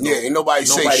couple years ago, ain't nobody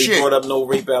say shit. Nobody brought up no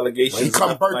rape allegations. When he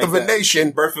come Birth of a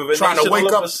Nation, trying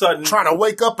to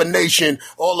wake up a nation.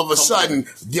 All of a sudden,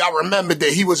 y'all remembered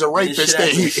that he was a rapist. That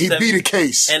he beat a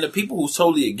case. And the people who's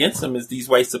totally against him is these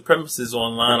white supremacists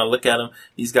online. I look at them.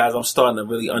 These guys, I'm starting to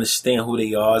really understand who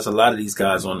they are. There's a lot of these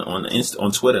guys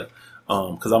on Twitter.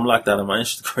 Cause I'm locked out of my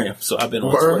Instagram, so I've been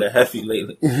on Twitter heavy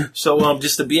lately. So,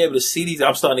 just to be able to see these,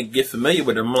 I'm starting to get familiar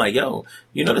with them. I'm like, yo,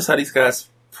 you notice how these guys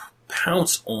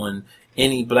pounce on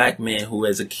any black man who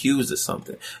has accused of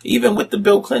something. Even with the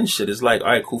Bill Clinton shit, it's like, all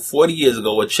right, cool. 40 years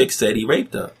ago, a chick said he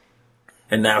raped her.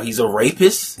 And now he's a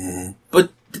rapist?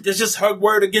 But there's just her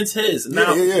word against his.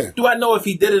 Now, do I know if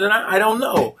he did it or not? I don't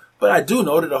know. But I do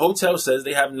know that the hotel says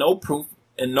they have no proof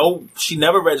and she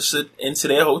never registered into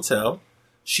their hotel.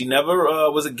 She never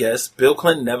was a guest. Bill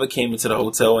Clinton never came into the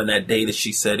hotel on that day that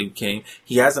she said he came.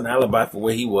 He has an alibi for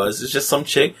where he was. It's just some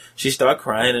chick. She started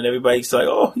crying and everybody's like,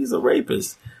 oh, he's a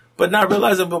rapist. But not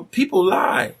realizing, but people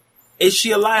lie. Is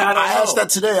she a liar? I don't know. I asked that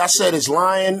today. I said, is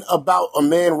lying about a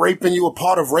man raping you a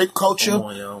part of rape culture? Come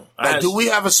on, yo. Do we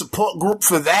have a support group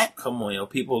for that? Come on, yo.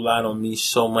 People lied on me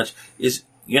so much.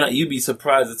 You'd be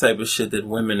surprised the type of shit that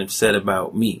women have said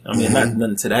about me. I mean, not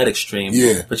nothing to that extreme.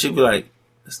 Yeah. But you'd be like,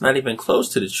 it's not even close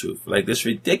to the truth. Like, this is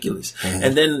ridiculous.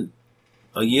 And then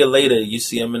a year later, you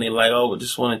see them and they're like, oh, I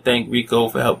just want to thank Rico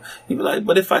for help. You be like,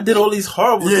 but if I did all these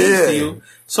horrible things to you.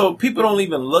 So people don't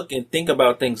even look and think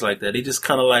about things like that. They just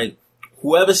kind of like,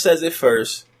 whoever says it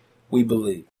first, we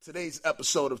believe. Today's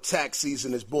episode of Tax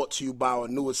Season is brought to you by our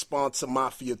newest sponsor,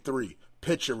 Mafia 3.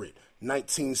 Picture it,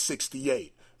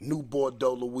 1968. New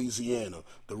Bordeaux, Louisiana.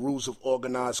 The rules of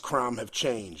organized crime have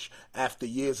changed. After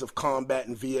years of combat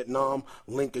in Vietnam,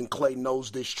 Lincoln Clay knows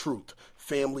this truth.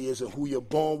 Family isn't who you're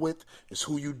born with, it's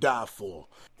who you die for.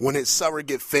 When his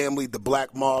surrogate family, the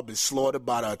Black Mob, is slaughtered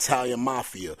by the Italian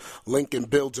Mafia, Lincoln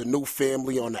builds a new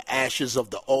family on the ashes of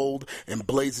the old and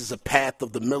blazes a path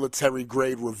of the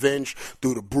military-grade revenge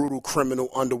through the brutal criminal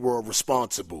underworld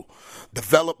responsible.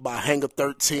 Developed by Hangar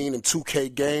 13 and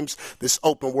 2K Games, this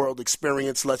open-world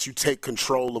experience lets you take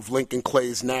control of Lincoln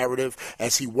Clay's narrative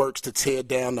as he works to tear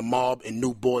down the mob in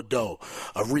New Bordeaux,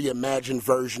 a reimagined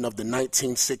version of the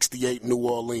 1968 New New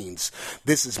Orleans.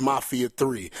 This is Mafia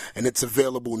 3, and it's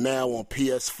available now on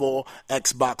PS4,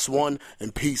 Xbox One,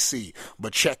 and PC.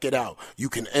 But check it out. You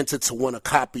can enter to win a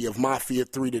copy of Mafia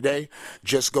 3 today.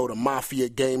 Just go to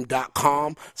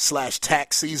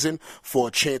mafiagame.com/tax season for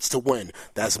a chance to win.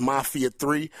 That's Mafia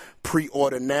 3.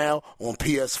 Pre-order now on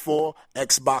PS4,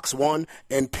 Xbox One,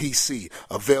 and PC.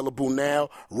 Available now.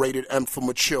 Rated M for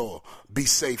mature. Be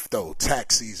safe though.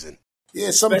 Tax season.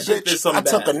 Yeah, some bitch. I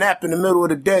took a nap in the middle of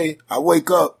the day. I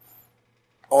wake up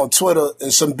on Twitter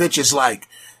and some bitch is like,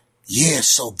 yeah,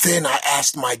 so then I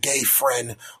asked my gay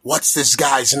friend, what's this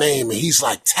guy's name? And he's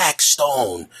like, Tax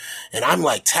Stone. And I'm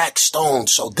like, Tax Stone.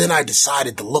 So then I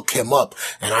decided to look him up,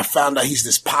 and I found out he's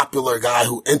this popular guy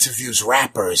who interviews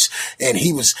rappers. And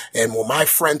when my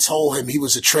friend told him he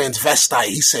was a transvestite,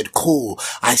 he said, cool,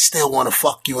 I still want to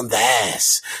fuck you in the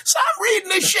ass. So I'm reading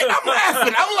this shit, I'm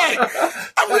laughing.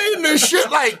 I'm reading this shit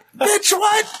like, bitch,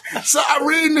 what? So I'm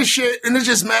reading this shit, and it's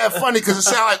just mad funny because it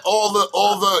sounds like all the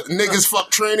niggas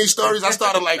fuck tranny stories. I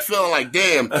started like feeling like,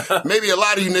 damn, maybe a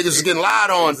lot of you niggas is getting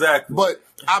lied on. Exactly. But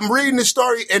I'm reading the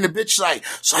story, and the bitch like,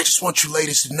 so I just want you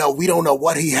ladies to know we don't know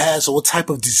what he has or what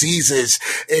type of diseases,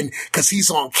 and because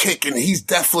he's on Kick and he's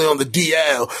definitely on the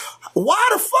DL. Why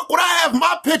the fuck would I have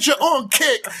my picture on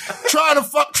Kick trying to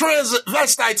fuck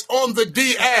transvestites on the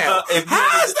DL?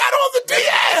 How is that on the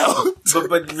DL?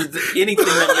 But anything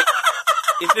that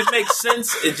if it makes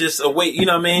sense, it just you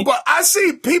know what I mean? But I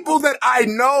see people that I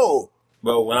know.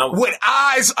 Bro, with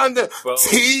eyes under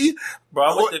T. Bro,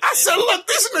 I said, look,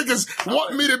 these niggas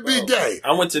want me to be gay.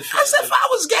 I went to I said, if I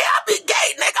was gay, I'd be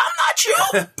gay, nigga. I'm not you,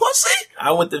 pussy.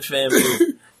 I went to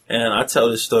FAMU, and I tell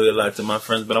this story a lot to my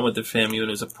friends, but I went to FAMU, and there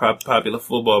was a popular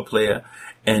football player,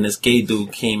 and this gay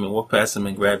dude came and walked past him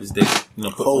and grabbed his dick. You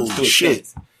know, holy shit.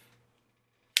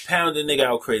 Pound the nigga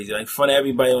out crazy. Like, in front of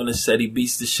everybody on the set, he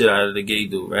beats the shit out of the gay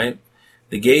dude, right?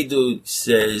 The gay dude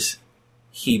says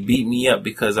he beat me up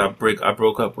because I broke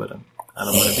up with him. I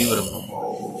don't want to be with him no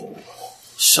more.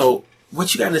 So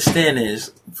what you gotta understand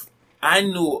is, I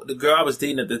knew the girl I was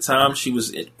dating at the time, she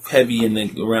was heavy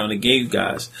around the gay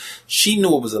guys. She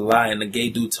knew it was a lie, and the gay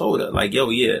dude told her, like,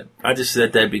 yo, yeah, I just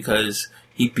said that because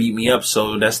he beat me up,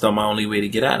 so that's not my only way to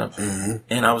get at him. Mm-hmm.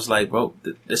 And I was like, bro,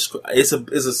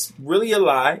 it's really a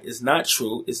lie. It's not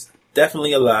true. It's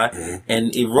definitely a lie. Mm-hmm.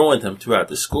 And it ruined him throughout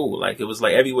the school. Like, it was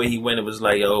like everywhere he went, it was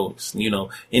like, oh, you know,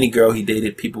 any girl he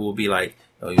dated, people would be like,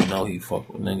 oh, you know, he fuck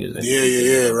with niggas.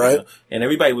 Yeah, right. You know? And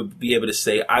everybody would be able to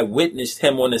say, I witnessed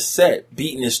him on the set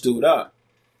beating this dude up.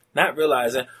 Not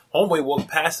realizing, homeboy walked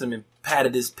past him and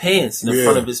patted his pants in the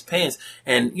front of his pants.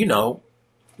 And, you know,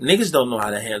 niggas don't know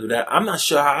how to handle that. I'm not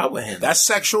sure how I would handle that. That's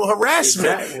sexual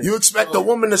harassment. Exactly. You expect a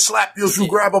woman to slap you if you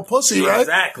grab a pussy, right?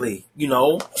 Exactly. You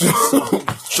know,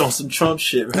 show some Trump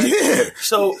shit, right? Yeah.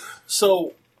 So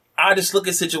I just look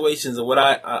at situations, and what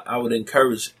I would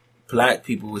encourage black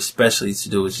people especially to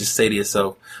do is just say to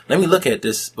yourself, let me look at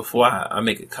this before I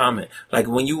make a comment. Like,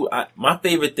 when my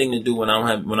favorite thing to do when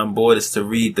I'm bored is to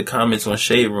read the comments on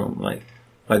Shade Room. Like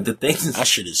the things that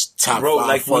shit is top bro, 5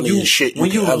 like funniest shit.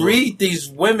 When you read these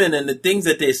women and the things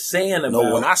that they're saying about.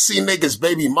 No, when I see niggas'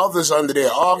 baby mothers under there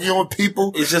arguing with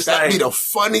people, it's just that'd like, be the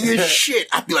funniest shit.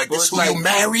 I'd be like, this who like, you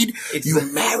married? You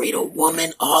married a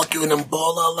woman arguing in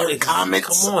baller alert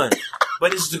comments? Come on.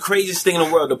 But it's the craziest thing in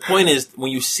the world. The point is,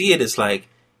 when you see it, it's like,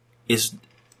 it's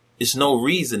no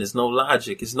reason, it's no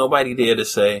logic. It's nobody there to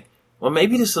say, well,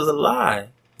 maybe this is a lie.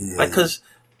 Like, cause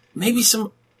maybe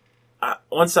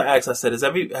once I asked, I said,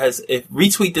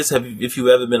 retweet this if you've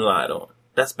ever been lied on.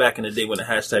 That's back in the day when the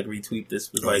hashtag retweet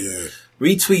this was like,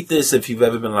 retweet this if you've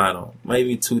ever been lied on.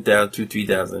 Maybe 2,000,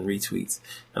 3,000 retweets.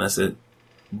 And I said,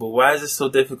 but why is it so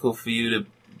difficult for you to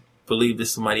believe that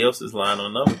somebody else is lying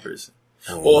on another person?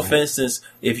 Or, for instance,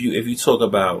 if you talk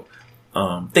about,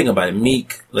 think about it,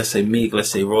 Meek, let's say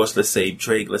Ross, let's say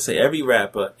Drake, let's say every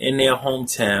rapper in their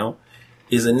hometown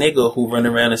is a nigga who run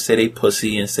around and say they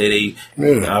pussy and say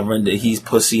he's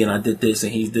pussy and I did this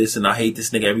and he's this and I hate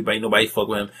this nigga, nobody fuck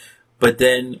with him. But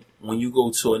then when you go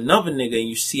to another nigga and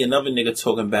you see another nigga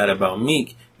talking bad about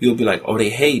Meek, you'll be like, oh, they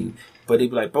hating. But they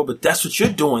be like, bro, but that's what you're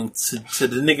doing to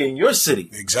the nigga in your city.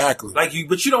 Exactly. Like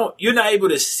you're not able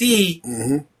to see.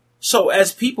 Mm-hmm. So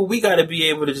as people, we got to be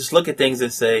able to just look at things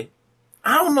and say,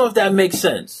 I don't know if that makes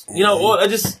sense. You know, or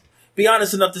just be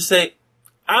honest enough to say,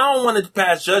 I don't want to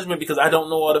pass judgment because I don't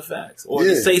know all the facts. Or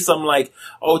to say something like,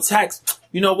 oh, Tax,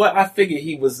 you know what? I figured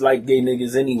he was like gay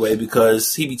niggas anyway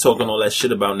because he be talking all that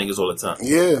shit about niggas all the time.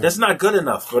 Yeah. That's not good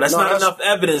enough, bro. That's not enough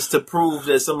evidence to prove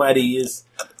that somebody is.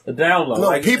 a download. No,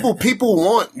 like, people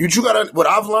want you. Gotta. What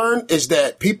I've learned is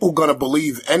that people gonna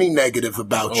believe any negative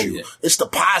about you. Yeah. It's the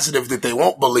positive that they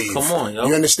won't believe. Come on, yo.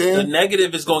 You understand? The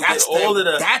negative is gonna get all of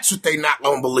the. That's what they not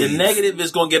gonna believe. The negative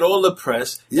is gonna get all the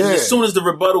press. Yeah. And as soon as the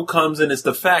rebuttal comes and it's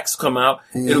the facts come out,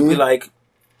 it'll be like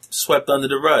swept under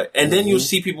the rug. And then you'll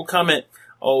see people comment,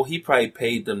 "Oh, he probably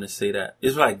paid them to say that."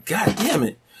 It's like, God damn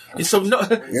it. And so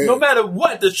no matter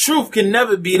what, the truth can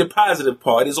never be the positive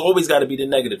part. It's always got to be the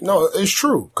negative. No, it's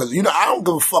true. Because, I don't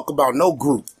give a fuck about no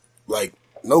group. Like,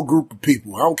 no group of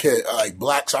people. I don't care, like,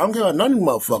 blacks. I don't care about none of them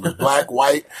motherfuckers. Black,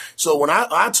 white. So when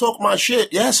I talk my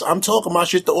shit, yes, I'm talking my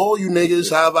shit to all you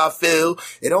niggas, however I feel.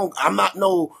 I'm not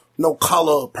no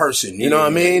color person. You know what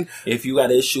I mean? If you got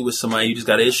an issue with somebody, you just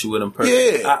got an issue with them.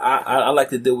 Yeah. I like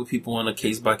to deal with people on a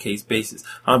case-by-case basis.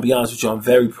 I'll be honest with you, I'm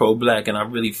very pro-black, and I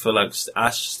really feel like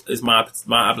it's my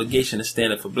obligation to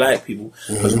stand up for black people,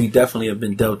 because we definitely have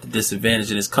been dealt the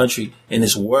disadvantage in this country, in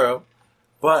this world.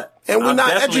 And we're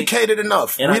not educated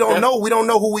enough. We don't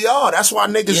know who we are. That's why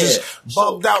niggas is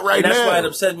bugged out right now. That's why it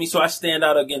upsets me. So I stand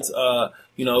out against,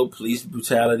 police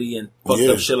brutality and fucked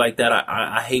up shit like that.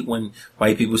 I hate when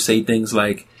white people say things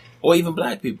like, or even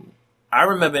black people. I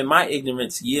remember in my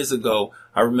ignorance years ago,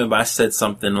 I said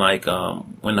something like,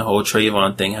 when the whole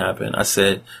Trayvon thing happened, I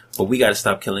said, but we got to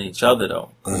stop killing each other though.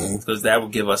 Because that will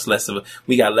give us less of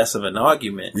an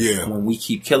argument when we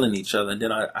keep killing each other. And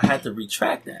then I had to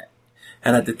retract that.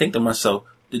 And I had to think to myself,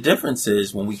 the difference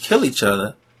is when we kill each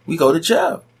other, we go to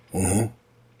jail. And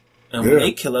when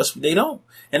they kill us, they don't.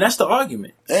 And that's the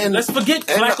argument. And let's forget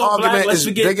black on black. Let's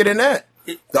forget. Bigger than that.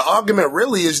 The argument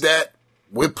really is that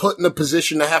we're put in a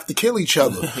position to have to kill each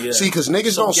other. See, because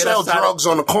niggas don't sell drugs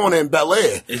on the corner in Bel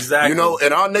Air. Exactly.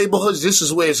 In our neighborhoods, this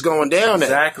is where it's going down at.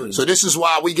 Exactly. So this is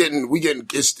why we getting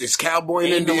it's cowboy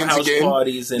and Indians house again.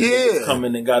 Parties and niggas come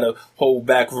in and got a whole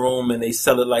back room and they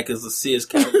sell it like it's a Sears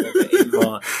catalog for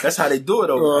Avon. That's how they do it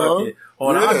over here.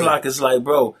 On our block, it's like,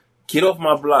 bro, get off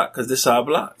my block because this is our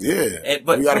block. Yeah.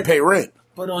 But you got to pay rent.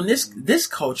 But on this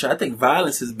culture, I think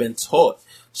violence has been taught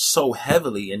so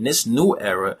heavily in this new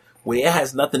era, where it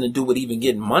has nothing to do with even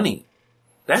getting money.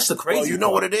 That's the crazy. Well, you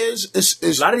know part. what it is?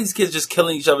 It's a lot of these kids just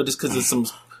killing each other just because of some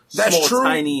small,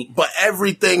 tiny. But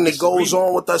everything that goes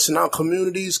on with us in our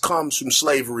communities comes from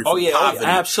slavery. From poverty.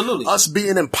 Absolutely. Us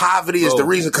being in poverty is the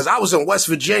reason. Because I was in West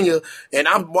Virginia and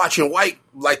I'm watching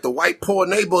the white poor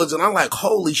neighborhoods, and I'm like,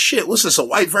 holy shit, what's this, a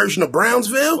white version of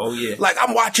Brownsville? Oh, yeah. Like,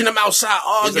 I'm watching them outside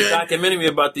arguing. There's a documentary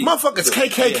about these. Motherfuckers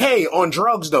KKK on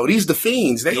drugs, though. These the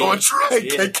fiends. They on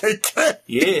drugs. KKK.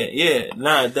 Yeah.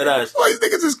 Nah, that eyes. These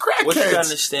niggas is crackheads. What you gotta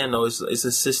understand, though, is it's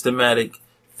a systematic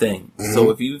thing. So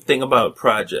if you think about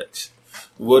projects,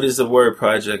 what does the word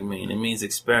project mean? It means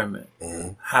experiment.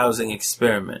 Housing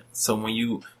experiment. So when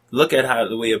you look at how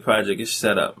the way a project is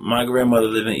set up. My grandmother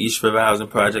lived in East River Housing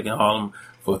Project in Harlem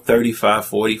for 35,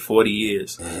 40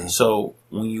 years. So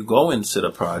when you go into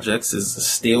the projects, it's a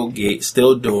steel gate,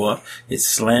 steel door. It's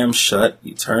slammed shut.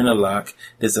 You turn the lock.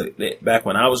 Back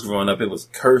when I was growing up, it was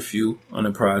curfew on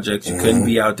the project. You couldn't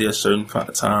be out there a certain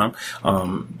time.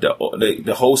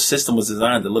 The whole system was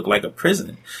designed to look like a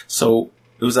prison. So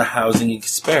it was a housing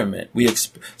experiment.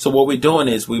 So what we're doing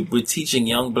is we're teaching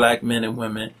young black men and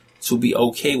women to be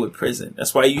okay with prison.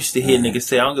 That's why you used to hear niggas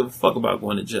say, I don't give a fuck about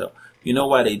going to jail. You know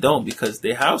why they don't? Because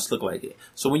their house look like it.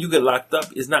 So when you get locked up,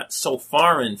 it's not so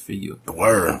foreign for you.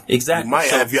 Word. Exactly. You might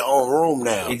have your own room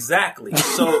now. Exactly.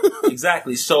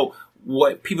 So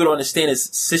what people don't understand is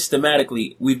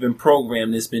systematically we've been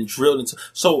programmed, it's been drilled into.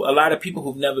 So a lot of people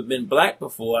who've never been black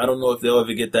before, I don't know if they'll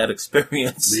ever get that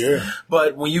experience. Yeah.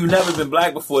 But when you've never been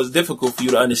black before, it's difficult for you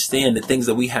to understand the things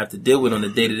that we have to deal with on a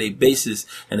day-to-day basis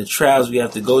and the trials we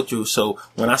have to go through. So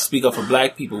when I speak up for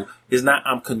black people, it's not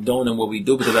I'm condoning what we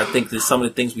do, because I think that some of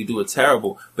the things we do are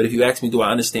terrible. But if you ask me, do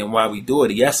I understand why we do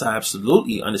it? Yes, I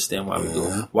absolutely understand why we do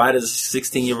it. Why does a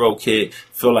 16-year-old kid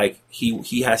feel like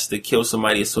he has to kill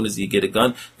somebody as soon as he get a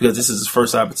gun? Because this is his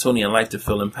first opportunity in life to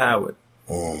feel empowered.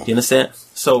 You understand?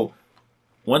 So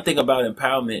one thing about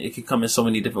empowerment, it can come in so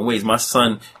many different ways. My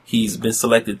son, he's been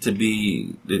selected to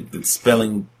be the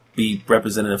spelling bee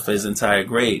representative for his entire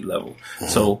grade level.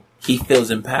 So he feels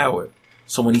empowered.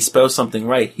 So when he spells something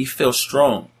right, he feels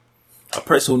strong. A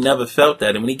person who never felt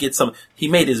that. And when he gets he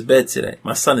made his bed today.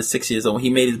 My son is 6 years old. He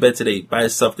made his bed today by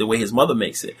himself the way his mother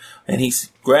makes it. And he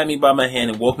grabbed me by my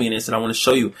hand and woke me in and said, I want to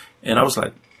show you. And I was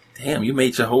like, damn, you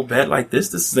made your whole bed like this?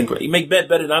 This is incredible. You make bed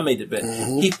better than I made the bed.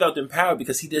 He felt empowered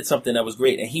because he did something that was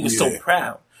great. And he was so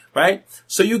proud, right?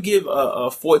 So you give a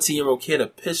 14-year-old kid a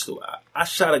pistol. I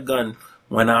shot a gun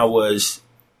when I was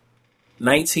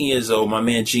 19 years old. My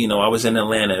man Gino, I was in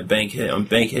Atlanta at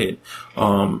Bankhead,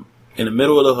 and in the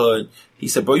middle of the hood. He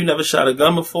said, bro, you never shot a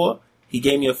gun before? He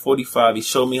gave me a 45. He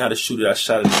showed me how to shoot it. I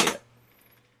shot it there.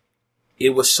 It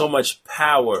was so much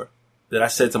power that I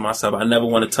said to myself, I never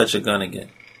want to touch a gun again.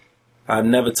 I've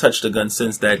never touched a gun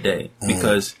since that day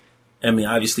because, I mean,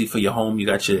 obviously for your home, you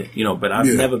got your, but I've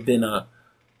never been a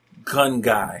gun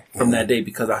guy from that day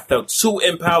because I felt too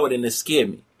empowered and it scared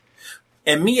me.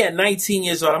 And me at 19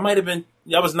 years old,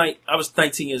 I was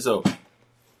 19 years old.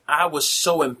 I was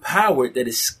so empowered that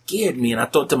it scared me. And I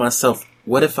thought to myself,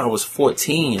 what if I was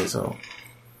 14 years old?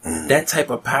 That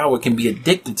type of power can be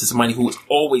addicted to somebody who's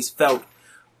always felt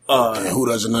who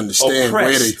doesn't understand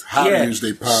how to use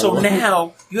their power. So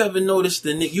now, you ever noticed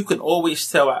you can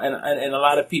always tell, and a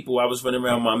lot of people, I was running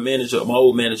around my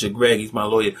old manager, Greg, he's my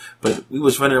lawyer, but we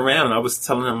was running around and I was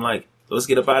telling him like, let's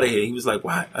get up out of here. He was like,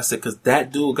 why? I said, cause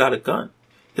that dude got a gun.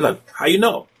 He's like, how you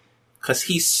know? Cause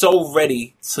he's so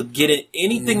ready to get in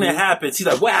anything that happens. He's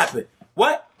like, what happened?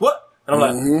 What? And I'm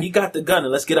like, he got the gun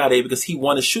and let's get out of here because he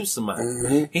want to shoot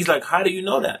somebody. He's like, how do you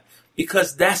know that?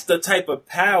 Because that's the type of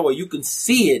power, you can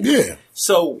see it. Yeah.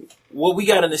 So what we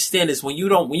gotta understand is when you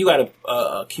got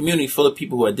a community full of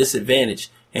people who are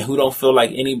disadvantaged and who don't feel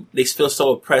like they feel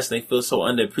so oppressed, they feel so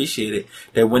underappreciated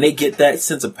that when they get that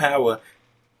sense of power,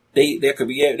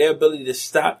 their ability to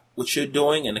stop what you're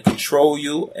doing and to control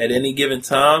you at any given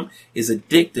time is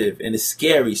addictive and it's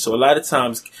scary. So a lot of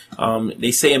times,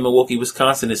 they say in Milwaukee,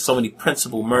 Wisconsin, there's so many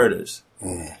principal murders.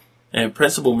 And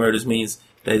principal murders means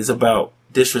that it's about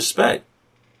disrespect.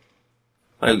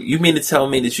 Like, you mean to tell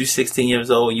me that you're 16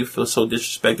 years old and you feel so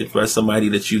disrespected by somebody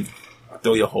that you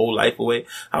throw your whole life away?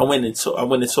 I went and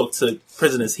talked to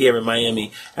prisoners here in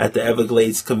Miami at the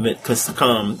Everglades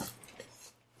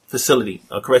facility,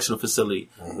 a correctional facility,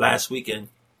 last weekend.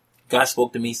 Guy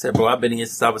spoke to me, said, bro, I've been here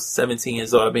since I was 17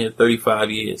 years old. I've been here 35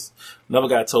 years. Another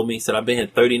guy told me, he said, I've been here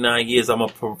 39 years. I'm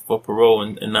up for parole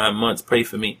in 9 months. Pray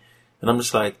for me. And I'm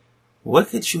just like, what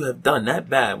could you have done that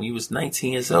bad when you was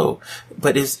 19 years old?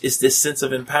 But it's this sense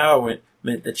of empowerment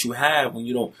that you have when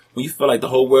you feel like the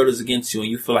whole world is against you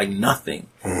and you feel like nothing.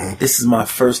 This is my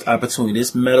first opportunity.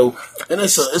 This metal, and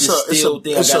it's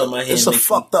a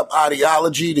fucked up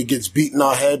ideology that gets beaten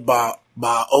our head by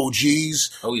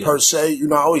OGs per se.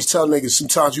 I always tell niggas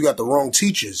sometimes you got the wrong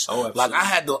teachers. Like I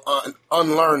had to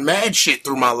unlearn mad shit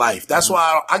through my life. That's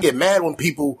why I get mad when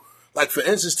people. Like, for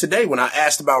instance, today when I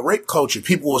asked about rape culture,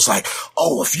 people was like,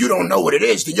 oh, if you don't know what it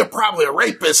is, then you're probably a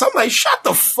rapist. I'm like, shut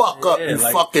the fuck up, you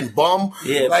fucking bum.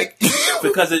 Yeah, like,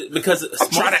 because I'm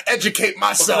trying to educate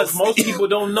myself. Because most people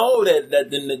don't know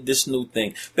that this new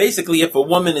thing. Basically, if a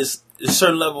woman is a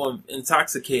certain level of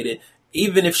intoxicated,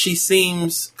 even if she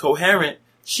seems coherent,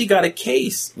 she got a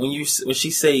case when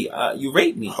she say you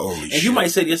raped me. Holy shit. You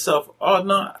might say to yourself, oh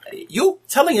no, you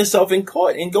telling yourself in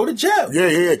court and go to jail.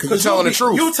 Yeah, because you're telling the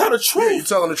truth. You tell the truth. Yeah, you're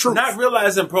telling the truth. Not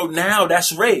realizing, bro, now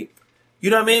that's rape. You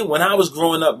know what I mean? When I was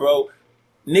growing up, bro,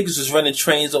 niggas was running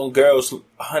trains on girls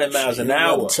 100 miles an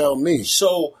hour. Tell me.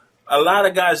 So a lot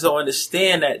of guys don't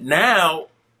understand that now.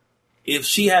 If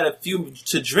she had a few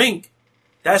to drink,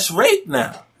 that's rape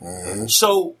now.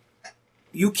 So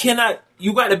you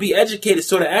got to be educated.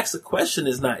 So to ask a question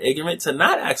is not ignorant. To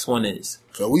not ask one is.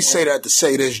 So we say that to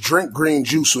say this: drink green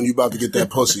juice when you about to get that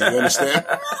pussy. You understand?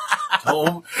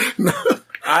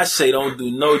 I say don't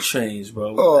do no trains,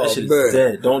 bro. Oh, that shit is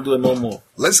dead. Don't do it no more.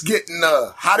 Let's get in,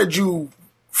 how did you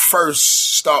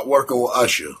first start working with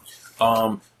Usher?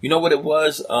 You know what it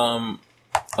was?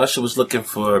 Usher was looking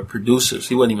for producers.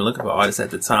 He wasn't even looking for artists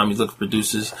at the time. He was looking for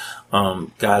producers.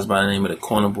 Guys by the name of the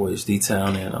Corner Boys,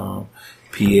 D-Town and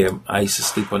Pierre. I used to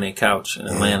sleep on their couch in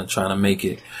Atlanta trying to make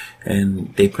it.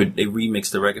 And they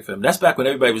remixed the record for him. That's back when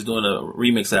everybody was doing a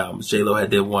remix albums. J-Lo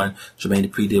did one, Jermaine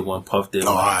Dupri did one, Puff did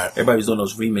one. Right. Everybody was doing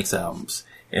those remix albums.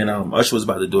 And Usher was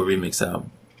about to do a remix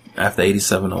album after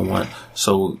 8701.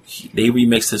 So they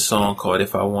remixed his song called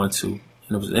If I Want To. And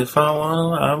it was, if I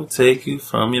want to, I'll take you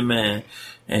from your man.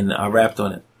 And I rapped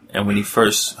on it. And when he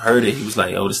first heard it, he was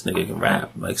like, oh, this nigga can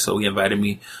rap. Like, so he invited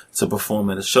me to perform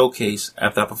at a showcase.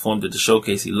 After I performed at the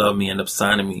showcase, he loved me, ended up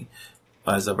signing me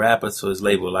as a rapper to his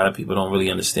label. A lot of people don't really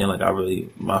understand.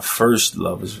 Like, my first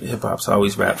love is hip hop. So I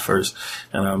always rap first.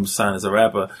 And I'm signed as a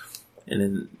rapper. And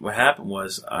then what happened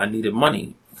was I needed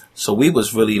money. So we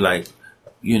was really like,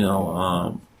 we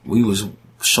was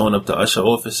showing up to Usher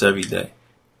office every day,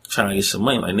 trying to get some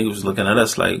money. Like, niggas was looking at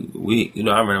us like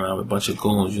I ran around with a bunch of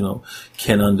goons,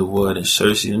 Ken Underwood and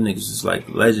Cersei. Them niggas was like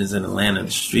legends in Atlanta and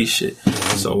the street shit.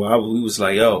 So we was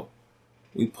like, yo,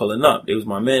 we pulling up. It was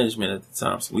my management at the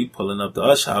time. So we pulling up to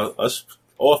Usher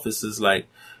office is like,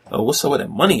 oh, what's up with that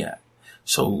money at?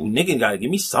 So nigga gotta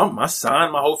give me something. I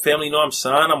signed. My whole family know I'm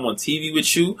signed. I'm on TV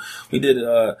with you. We did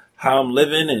how I'm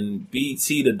living and BET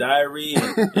The Diary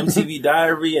and MTV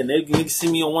Diary, and they can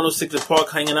see me on 106 at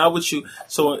Park hanging out with you.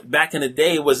 So back in the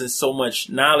day, it wasn't so much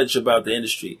knowledge about the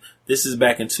industry. This is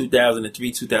back in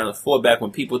 2003, 2004, back when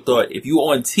people thought if you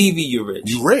on TV, you're rich.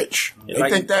 You rich. They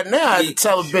like, think that now. I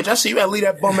tell a bitch, I see you gotta leave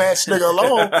that bum ass nigga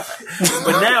alone.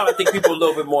 But now I think people are a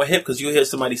little bit more hip because you hear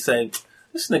somebody say,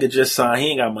 this nigga just signed,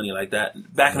 he ain't got money like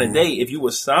that. Back in the day, if you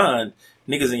were signed,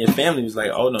 niggas in your family was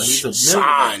like, oh no, he's a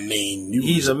millionaire.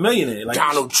 He's a millionaire. Like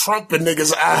Donald Trump in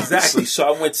niggas' eyes. Exactly.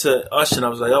 So I went to Usher and I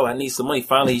was like, oh, I need some money.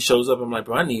 Finally, he shows up. I'm like,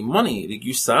 bro, I need money. Like,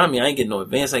 you signed me. I ain't getting no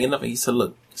advance. I ain't get nothing. He said,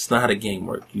 look, it's not how the game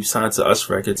works. You signed to Us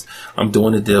Records. I'm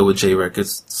doing a deal with J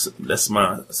Records. That's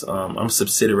my, I'm a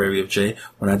subsidiary of J.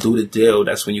 When I do the deal,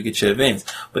 that's when you get your advance.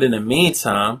 But in the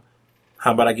meantime,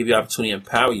 how about I give you the opportunity to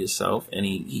empower yourself? And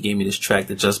he gave me this track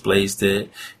that Just Blaze did.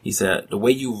 He said, the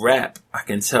way you rap, I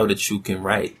can tell that you can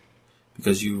write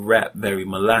because you rap very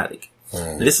melodic.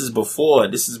 This is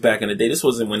back in the day. This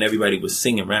wasn't when everybody was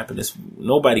singing rapping.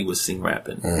 Nobody was sing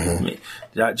rapping. I mean,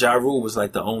 Ja Rule was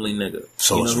like the only nigga.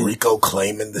 So is Rico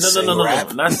claiming the sing rap?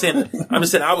 No. Not saying, I'm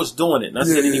just saying I was doing it. Not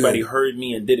saying anybody heard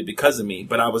me and did it because of me,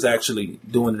 but I was actually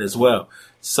doing it as well.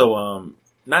 So,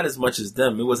 not as much as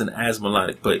them. It wasn't as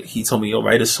melodic, but he told me, yo,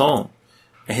 write a song.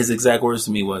 And his exact words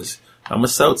to me was, I'm going to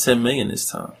sell 10 million this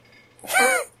time.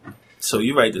 So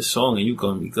you write this song and you're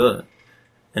going to be good.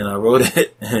 And I wrote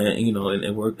it and,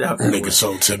 it worked out. Nigga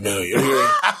sold 10 million.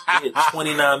 Yeah,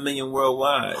 29 million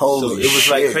worldwide. Holy so it was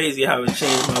shit. like crazy how it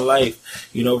changed my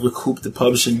life. Recouped the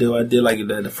publishing deal I did. Like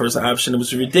the first option, it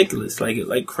was ridiculous.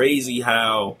 Like crazy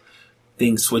how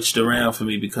things switched around for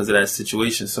me because of that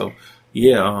situation. So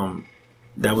yeah,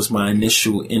 that was my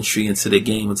initial entry into the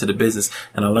game, into the business.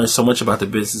 And I learned so much about the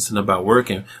business and about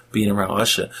working, being around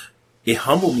Usher. It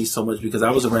humbled me so much because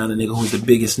I was around a nigga who's the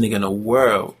biggest nigga in the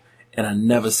world. And I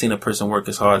never seen a person work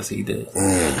as hard as he did.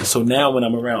 So now when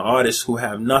I'm around artists who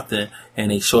have nothing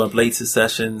and they show up late to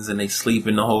sessions and they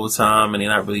sleeping the whole time and they're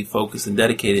not really focused and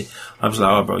dedicated, I'm just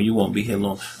like, oh, bro, you won't be here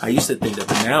long. I used to think that,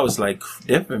 but now it's like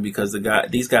different because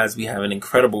these guys be having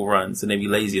incredible runs and they be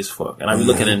lazy as fuck. And I be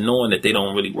looking and knowing that they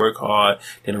don't really work hard,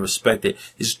 they don't respect it.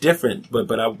 It's different,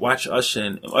 but I watch Usher,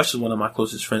 and Usher's one of my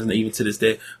closest friends, and even to this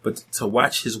day. But to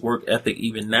watch his work ethic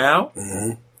even now.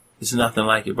 It's nothing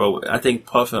like it, bro. I think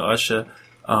Puff and Usher,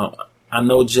 I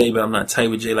know Jay, but I'm not tight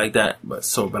with Jay like that. But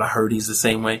I heard he's the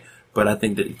same way. But I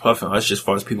think that Puff and Usher, as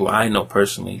far as people I know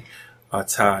personally, are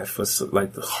tied for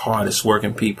like the hardest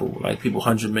working people, like people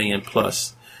 100 million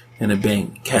plus in the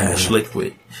bank, cash,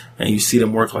 liquid. And you see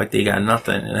them work like they got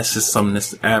nothing. And that's just something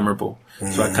that's admirable.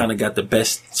 So I kind of got the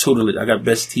best tutelage. I got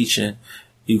best teaching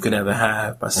you could ever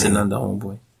have by sitting under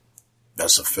Homeboy.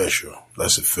 That's official.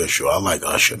 I like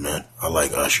Usher, man. I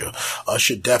like Usher.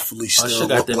 Usher definitely still Usher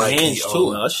got look them like hands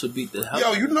too. Usher beat the hell.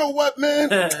 Yo, you know what, man?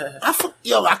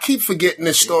 I keep forgetting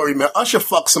this story, man. Usher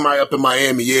fucked somebody up in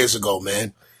Miami years ago,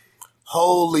 man.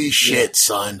 Holy shit,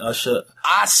 son. Usher.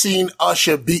 I seen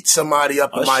Usher beat somebody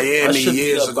up in Miami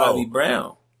years ago. Bobby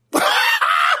Brown.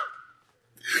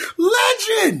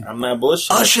 Legend. I'm not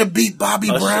bullshit. Usher beat Bobby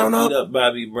Brown up. Usher beat up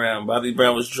Bobby Brown. Bobby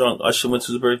Brown was drunk. Usher went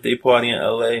to his birthday party in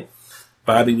L.A.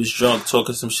 Bobby was drunk,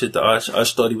 talking some shit to Usher.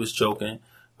 Usher thought he was joking.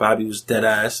 Bobby was dead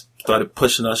ass. Started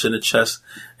pushing Usher in the chest,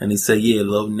 and he said, "Yeah,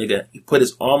 little nigga." He put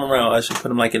his arm around Usher,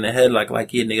 put him like in the head, like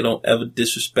yeah, nigga, don't ever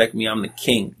disrespect me. I'm the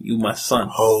king. You my son.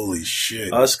 Holy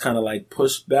shit. Usher kind of like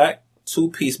pushed back.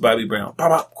 2-piece Bobby Brown.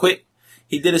 Pop, pop, quick.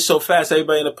 He did it so fast,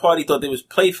 everybody in the party thought they was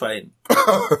play fighting.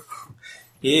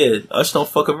 Yeah, Usher don't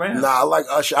fuck around. Nah, I like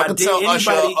Usher. I can tell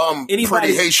Usher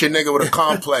pretty Haitian nigga with a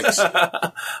complex.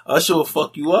 Usher will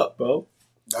fuck you up, bro.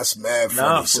 That's mad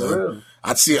funny, son. Real.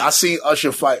 I see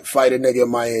Usher fight a nigga in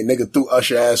Miami. Nigga threw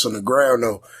Usher ass on the ground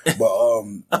though.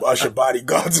 But Usher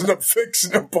bodyguards ended up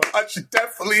fixing him. But Usher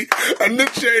definitely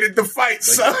initiated the fight,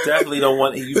 son. He definitely don't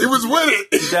want he was with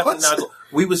it. He definitely not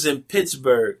we was in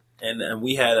Pittsburgh and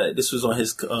we had this was on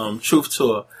his Truth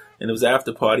Tour. And it was an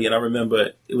after party, and I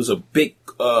remember it was a big,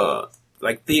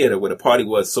 like theater where the party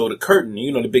was. So the curtain,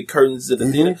 the big curtains of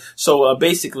the theater. So,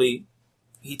 basically,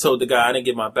 he told the guy, I didn't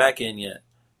get my back in yet.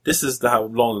 This is how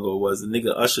long ago it was. The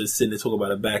nigga Usher is sitting there talking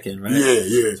about a back end, right?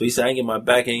 Yeah. So he said, I ain't get my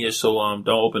back in yet, so, don't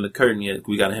open the curtain yet.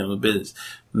 We gotta handle business.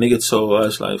 The nigga told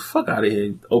us, like, fuck out of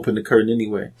here. Open the curtain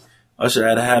anyway. Usher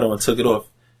had a hat on, took it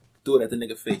off, threw it at the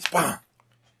nigga face. Bam!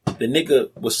 The nigga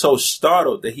was so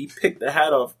startled that he picked the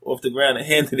hat off the ground and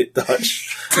handed it to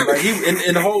Usher. Like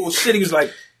in the whole shit, he was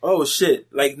like, "Oh shit!"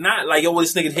 Like not like, "Yo,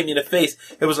 this nigga hit me in the face."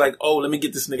 It was like, "Oh, let me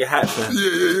get this nigga hat for him." Yeah.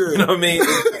 You know what I mean?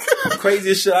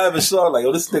 Craziest shit I ever saw. Like,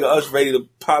 oh, this nigga Usher ready to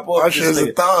pop off. Usher is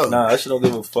a thug. Nah, Usher don't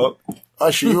give a fuck.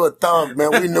 Usher, you a thug,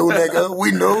 man. We knew, nigga.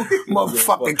 We knew.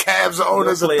 Motherfucking Cavs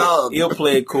owners a thug. He'll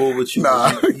play it cool with you.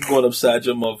 Nah. He going upside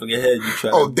your motherfucking head. You try.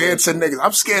 Oh, dancing niggas.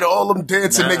 I'm scared of all them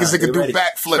dancing niggas that can do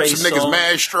backflips. Some niggas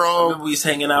mad I strong. remember we was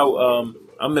hanging out.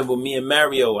 I remember me and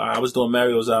Mario. I was doing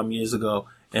Mario's album years ago,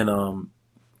 and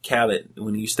Khaled,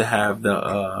 when he used to have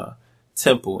the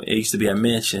Temple, it used to be a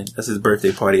mansion. That's his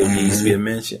birthday party. It used to be a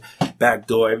mansion. Back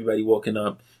door, everybody walking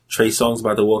up. Trey Songz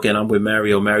about to walk in. I'm with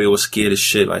Mario. Mario was scared as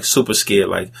shit, like super scared.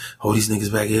 Like, oh, these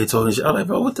niggas back here talking shit. I'm like,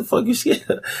 bro, what the fuck you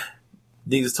scared?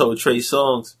 Niggas told Trey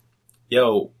Songz,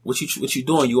 yo, what you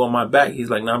doing? You on my back? He's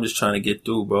like, nah, I'm just trying to get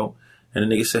through, bro. And the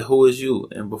nigga said, who is you?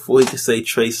 And before he could say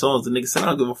Trey Songz, the nigga said, I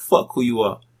don't give a fuck who you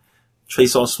are. Trey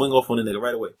Songz swing off on the nigga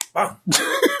right away. Bam.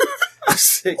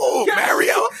 Oh,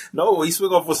 Mario? No, he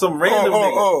swing off with some random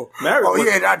nigga. Mario. Oh,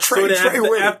 yeah, that Trey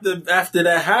after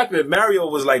that happened, Mario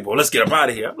was like, well, let's get up out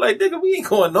of here. I'm like, nigga, we ain't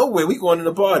going nowhere. We going to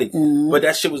the party. Mm-hmm. But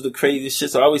that shit was the craziest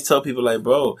shit. So I always tell people, like,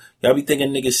 bro, y'all be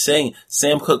thinking niggas sing.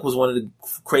 Sam Cooke was one of the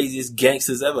craziest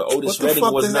gangsters ever. Otis Redding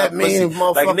was not pussy.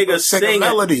 Like, niggas sing.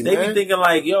 Melody, they be thinking,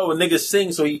 like, yo, a nigga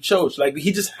sing, so he chokes. Like,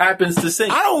 he just happens to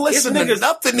sing. I don't listen to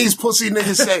nothing these pussy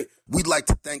niggas say. We'd like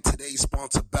to thank today's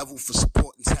sponsor, Bevel, for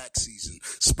supporting tax season.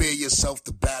 Spare yourself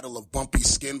the battle of bumpy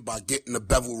skin by getting the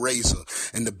Bevel razor.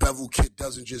 And the Bevel kit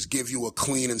doesn't just give you a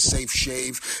clean and safe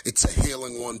shave, it's a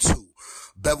healing one too.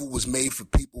 Bevel was made for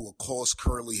people with coarse,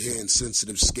 curly hair and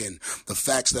sensitive skin. The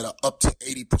facts that are up to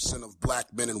 80% of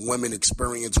black men and women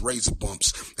experience razor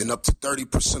bumps, and up to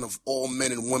 30% of all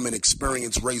men and women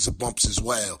experience razor bumps as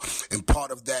well. And part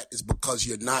of that is because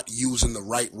you're not using the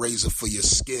right razor for your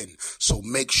skin. So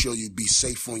make sure you be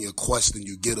safe on your quest and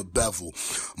you get a Bevel.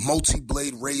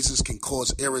 Multi-blade razors can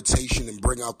cause irritation and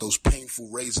bring out those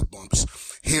painful razor bumps.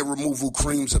 Hair removal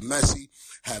creams are messy,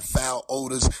 have foul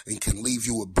odors, and can leave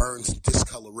you with burns and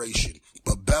discoloration.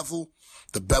 But Bevel,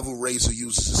 the Bevel razor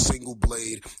uses a single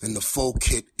blade, and the full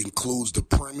kit includes the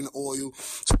priming oil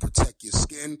to protect your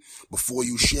skin before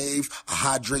you shave, a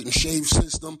hydrating shave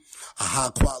system, a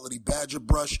high-quality badger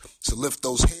brush to lift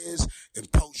those hairs,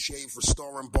 and post-shave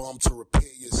restoring balm to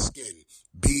repair your skin.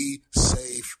 Be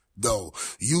safe, though.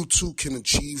 You too can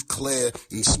achieve clear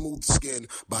and smooth skin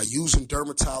by using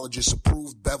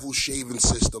dermatologist-approved Bevel shaving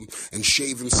system and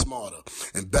shaving smarter.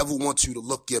 And Bevel wants you to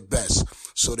look your best,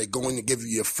 so they're going to give you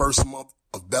your first month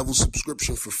of Bevel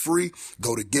subscription for free.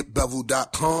 Go to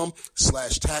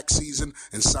getbevel.com/tax season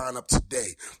and sign up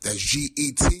today. That's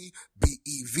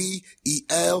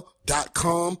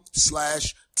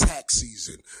GETBEVEL.com/tax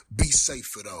season. Be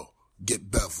safer though.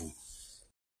 Get Bevel.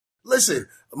 Listen,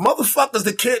 motherfuckers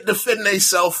that can't defend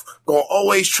themselves gonna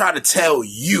always try to tell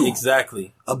you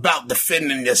exactly about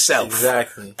defending yourself.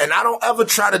 Exactly. And I don't ever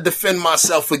try to defend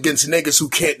myself against niggas who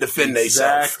can't defend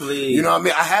themselves. Exactly. You know what I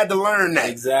mean? I had to learn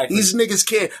that. Exactly. These niggas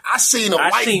can't. I just seen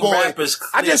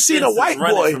a white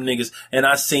boy from niggas, and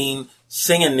I seen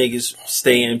singing niggas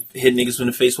hit niggas in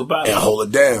the face with bottles and hold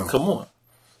it down. Come on.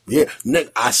 Yeah,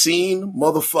 Nick. I seen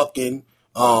motherfucking.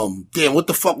 Damn, what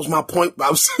the fuck was my point? I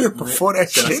was saying before that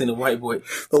shit. I seen the white boy.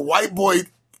 The white boy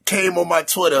came on my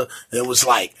Twitter and was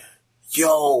like,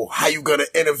 yo, how you gonna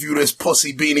interview this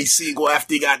pussy Beanie Siegel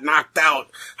after he got knocked out?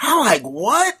 I'm like,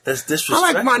 what? That's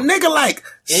disrespectful. I'm like, my nigga, like,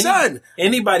 son.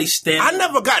 Anybody standing. I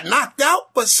never got knocked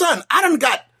out, but son,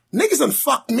 niggas done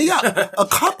fucked me up a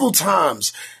couple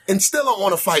times and still don't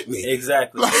want to fight me.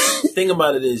 Exactly. The thing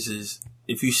about it is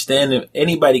if you stand there,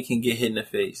 anybody can get hit in the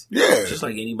face. Yeah. Just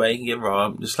like anybody can get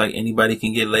robbed, just like anybody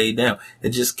can get laid down. It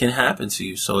just can happen to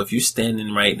you. So if you're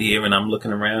standing right here and I'm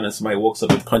looking around and somebody walks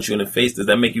up and punch you in the face, does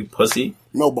that make you pussy?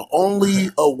 No, but only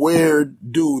a weird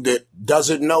dude that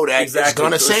doesn't know that is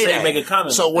gonna say that. Make a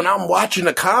comment. So when I'm watching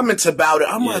the comments about it,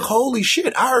 I'm like, holy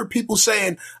shit. I heard people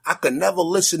saying I could never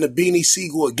listen to Beanie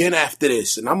Siegel again after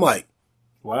this. And I'm like,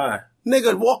 why?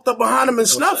 Nigga walked up behind him and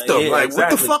snuffed him. Like,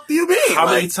 exactly. What the fuck do you mean? How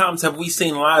many times have we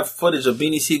seen live footage of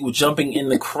Beanie Siegel jumping in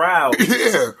the crowd?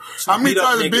 Yeah. How many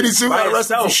times has Beanie Siegel got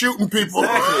arrested for shooting people?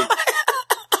 Exactly.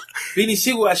 Beanie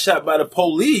Siegel got shot by the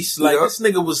police. Like, this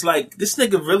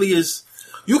nigga really is...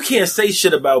 You can't say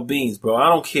shit about Beans, bro. I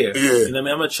don't care. Yeah. You know what I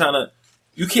mean? I'm not trying to...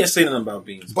 You can't say nothing about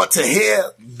Beans. But to hear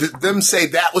them say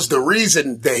that was the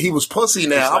reason that he was pussy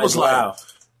now, I was like... Wow.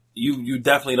 You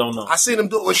definitely don't know. I seen him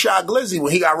do it with Shy Glizzy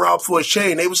when he got robbed for his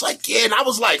chain. They was like, yeah, and I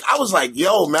was like,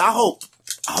 yo, man, I hope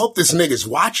this nigga's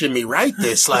watching me write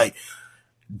this. Like,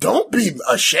 don't be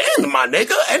ashamed, my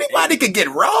nigga. Anybody could get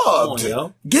robbed. Come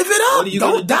on, give it up.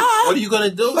 Don't die. What are you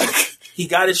gonna do? He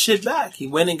got his shit back. He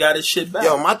went and got his shit back.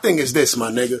 Yo, my thing is this,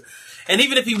 my nigga. And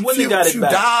even if he wouldn't have got it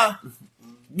back.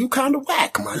 you kind of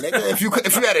whack, my nigga. If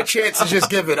you had a chance to just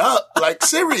give it up, like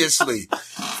seriously,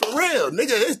 for real,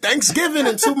 nigga, it's Thanksgiving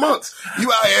in 2 months.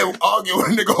 You out here arguing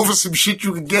with a nigga over some shit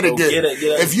you can get again.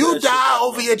 If you die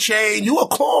over your chain, you a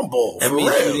cornball. For real.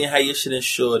 You didn't have your shit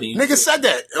insured. Nigga said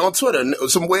that on Twitter.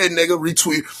 Some weird nigga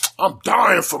retweet, I'm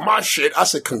dying for my shit. I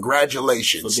said,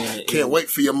 congratulations. Can't wait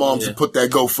for your mom to put that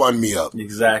GoFundMe up.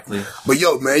 Exactly. But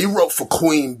yo, man, you wrote for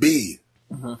Queen B.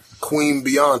 Mm-hmm. Queen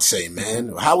Beyonce,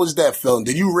 man. How was that feeling?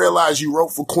 Did you realize you wrote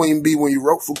for Queen B when you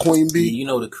wrote for Queen B? You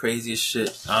know the craziest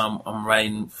shit. I'm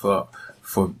writing for.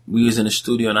 We was in the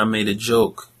studio and I made a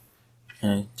joke,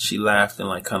 and she laughed and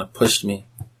like kind of pushed me,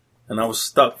 and I was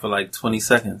stuck for like 20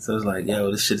 seconds. I was like, "Yo,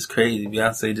 this shit is crazy."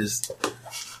 Beyonce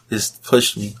just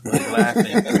pushed me, like,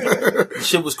 laughing.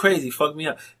 Shit was crazy, fucked me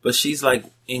up. But she's like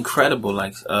incredible.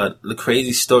 Like the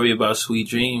crazy story about Sweet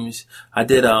Dreams. I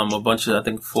did a bunch of, I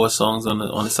think 4 songs on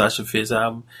the Sasha Fierce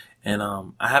album, and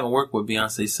I haven't worked with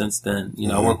Beyonce since then. You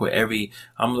know, I work with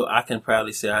I can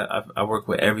proudly say I work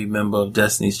with every member of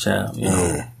Destiny's Child.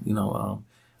 You know,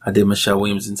 I did Michelle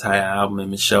Williams' entire album, and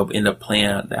Michelle ended up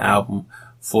playing the album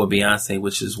for Beyonce,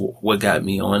 which is what got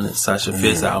me on the Sasha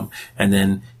Fierce album, and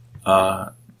then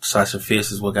Sasha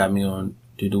Fierce is what got me on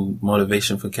to do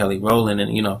Motivation for Kelly Rowland,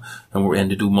 and you know, and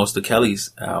to do most of Kelly's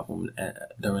album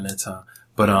during that time.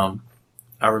 But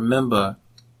I remember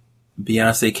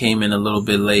Beyonce came in a little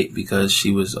bit late because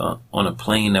she was on a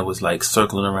plane that was like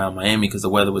circling around Miami because the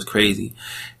weather was crazy,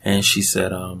 and she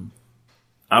said,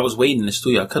 I was waiting in the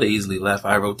studio. I could have easily left.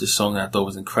 I wrote this song that I thought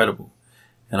was incredible,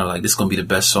 and I'm like, this is gonna be the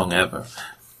best song ever.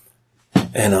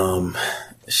 And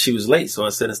she was late, so I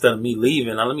said, instead of me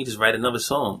leaving, let me just write another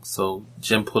song. So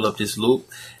Jim pulled up this loop,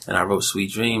 and I wrote Sweet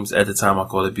Dreams. At the time, I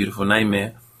called it Beautiful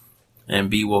Nightmare. And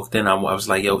B walked in. I was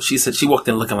like, yo, she said she walked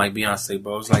in looking like Beyonce,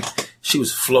 bro. I was like, she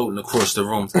was floating across the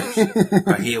room.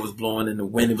 Her hair was blowing in the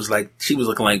wind. It was like, she was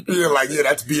looking like... You're like, yeah,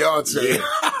 that's Beyonce.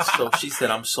 Yeah. So she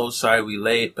said, I'm so sorry we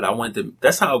late, but I wanted to...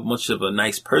 That's how much of a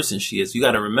nice person she is. You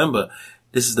got to remember,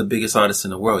 this is the biggest artist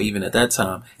in the world, even at that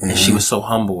time. And she was so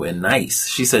humble and nice.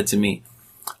 She said to me,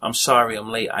 I'm sorry I'm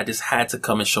late. I just had to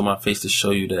come and show my face to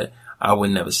show you that I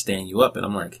would never stand you up. And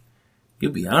I'm like, you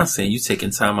Beyonce, you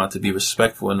taking time out to be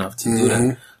respectful enough to do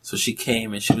that. So she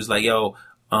came and she was like, yo,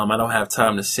 I don't have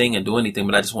time to sing and do anything,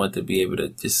 but I just wanted to be able to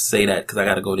just say that because I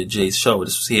got to go to Jay's show.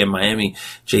 This was here in Miami.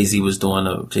 Jay-Z was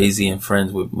doing Jay-Z and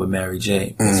Friends with Mary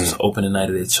J. This was opening night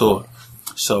of their tour.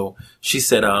 So she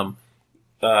said, I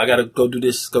got to go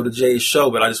to Jay's show,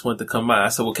 but I just wanted to come by. I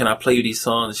said, well, can I play you these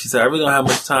songs? She said, I really don't have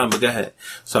much time, but go ahead.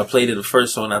 So I played her the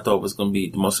first song I thought was going to be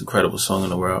the most incredible song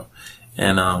in the world.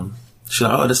 And she's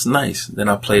like, oh, this is nice. Then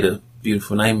I played a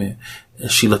Beautiful Nightmare.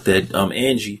 And she looked at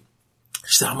Angie.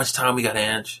 She said, how much time we got,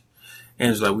 Angie? And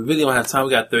was like, we really don't have time.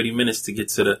 We got 30 minutes to get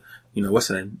to the, what's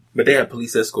her name? But they had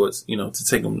police escorts, to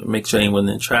take them, to make sure anyone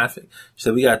in traffic. She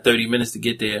said, we got 30 minutes to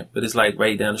get there, but it's like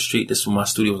right down the street. This was my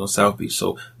studio was on South Beach,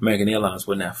 so American Airlines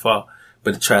wasn't that far,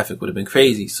 but the traffic would have been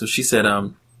crazy. So she said,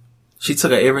 she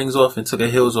took her earrings off and took her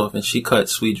heels off, and she cut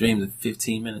Sweet Dreams in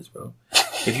 15 minutes, bro.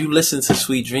 If you listen to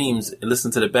Sweet Dreams and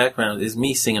listen to the background, it's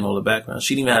me singing all the background.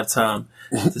 She didn't even have time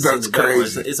to sing the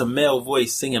background. It's a male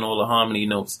voice singing all the harmony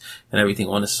notes and everything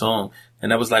on the song.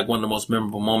 And that was like one of the most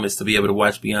memorable moments to be able to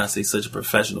watch Beyonce, such a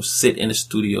professional, sit in the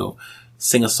studio,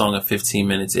 sing a song in 15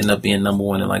 minutes, end up being number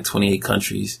one in like 28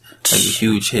 countries. Like a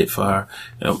huge hit for her,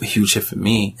 a huge hit for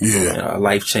me. Yeah. A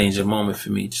life-changing moment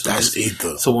for me. That's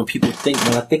ether. So when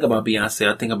I think about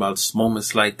Beyonce, I think about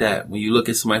moments like that. When you look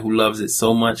at somebody who loves it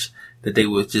so much that they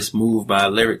were just moved by a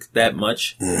lyric that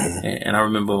much. And I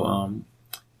remember,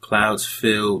 clouds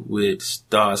filled with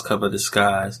stars cover the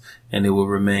skies, and it will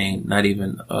remain not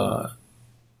even,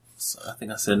 I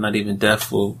think I said not even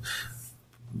death will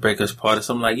break us apart or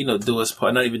something like, do us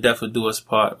part. Not even death will do us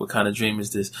part. What kind of dream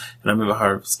is this? And I remember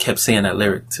her kept saying that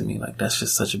lyric to me. Like, that's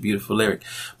just such a beautiful lyric.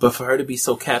 But for her to be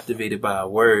so captivated by our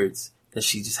words that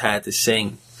she just had to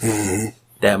sing,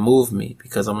 that moved me,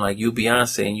 because I'm like, you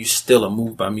Beyonce, and you still are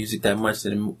moved by music that much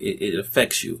that it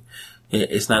affects you.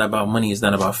 It's not about money. It's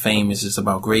not about fame. It's just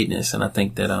about greatness. And I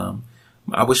think that,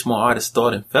 I wish more artists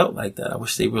thought and felt like that. I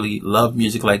wish they really loved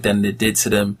music like that and it did to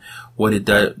them what it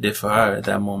did for her at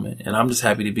that moment. And I'm just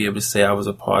happy to be able to say I was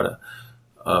a part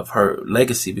of her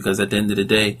legacy, because at the end of the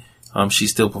day,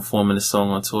 she's still performing the song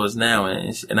on tours now.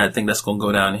 And I think that's going to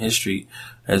go down in history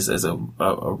as a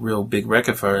real big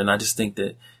record for her. And I just think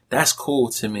that that's cool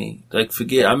to me. Like,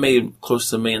 forget, I made close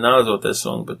to $1 million off that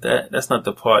song, but that's not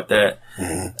the part that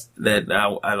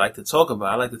I like to talk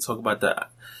about. I like to talk about the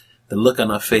look on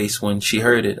her face when she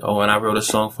heard it. Oh, and I wrote a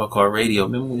song for her called Radio.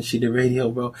 Remember when she did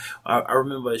Radio, bro? I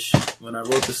remember when I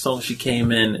wrote the song, she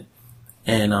came in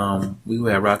and we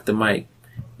were at Rock the Mic,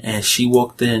 and she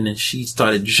walked in and she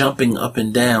started jumping up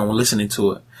and down listening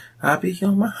to it. I'll be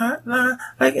on my hotline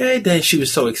like every day. She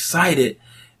was so excited.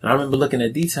 And I remember looking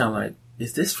at D-Town like,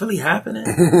 is this really happening?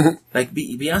 Like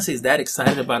Beyonce is that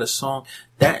excited about a song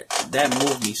that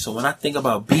moved me. So when I think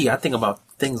about B, I think about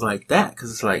things like that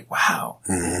because it's like, wow,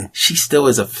 she still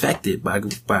is affected by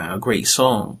a great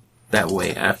song that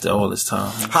way after all this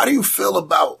time. How do you feel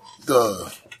about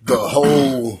the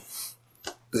whole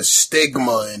the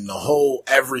stigma and the whole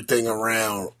everything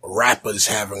around rappers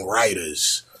having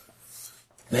writers?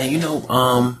 Man,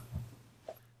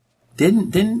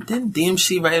 didn't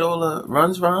DMC write all the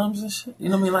rhymes and shit? You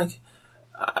know what I mean? Like,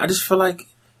 I just feel like,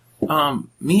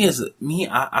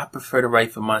 I prefer to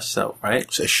write for myself, right?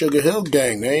 It's a Sugar Hill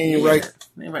Gang. They ain't right.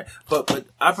 They ain't right. But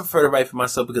I prefer to write for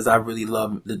myself because I really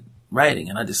love the writing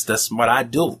and that's what I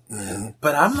do. Mm-hmm.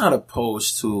 But I'm not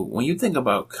opposed to, when you think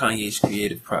about Kanye's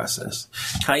creative process,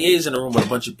 Kanye is in a room with a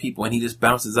bunch of people and he just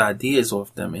bounces ideas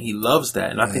off them and he loves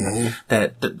that. And I think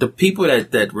that the people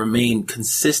that remain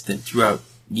consistent throughout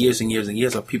years and years and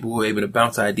years are people who are able to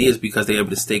bounce ideas because they're able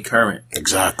to stay current.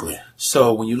 Exactly.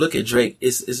 So when you look at Drake,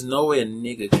 it's no way a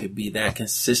nigga could be that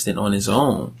consistent on his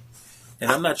own.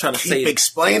 And I'm not trying to say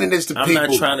explaining this to people. I'm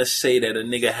not trying to say that a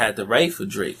nigga had to write for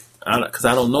Drake because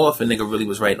I don't know if a nigga really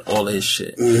was writing all of his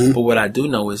shit. Mm-hmm. But what I do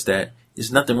know is that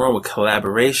there's nothing wrong with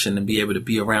collaboration and be able to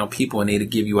be around people and they to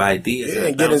give you ideas. Yeah,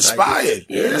 and get inspired.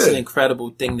 Yeah, that's an incredible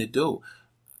thing to do.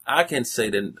 I can say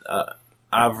that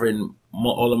I've written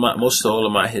most of all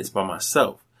of my hits by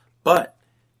myself, but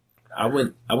I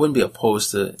wouldn't be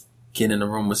opposed to getting in a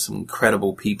room with some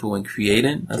incredible people and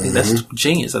creating. I think that's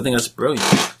genius. I think that's brilliant.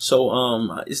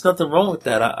 So it's nothing wrong with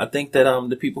that. I think that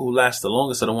the people who last the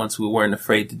longest are the ones who weren't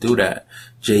afraid to do that.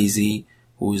 Jay-Z,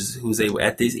 who's able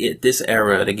at this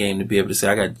era of the game to be able to say,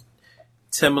 I got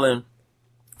Timbaland,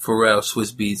 Pharrell,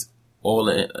 Swizz Beatz, all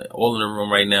in the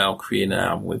room right now creating an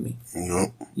album with me.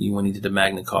 You when he did the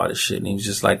Magna Carta shit, and he was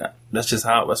just like, that's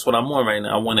what I'm on right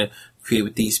now. I want to create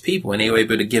with these people, and they were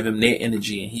able to give him their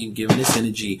energy, and he gave him this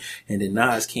energy, and then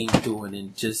Nas came through, and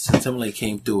then just Timbaland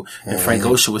came through, and Frank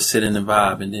Ocean was sitting in the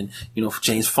vibe, and then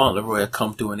James Fauntleroy had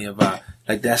come through in their vibe.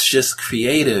 Like that's just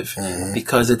creative,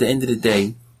 because at the end of the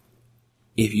day,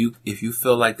 if you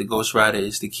feel like the Ghost Rider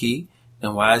is the key,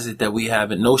 then why is it that we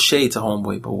haven't? No shade to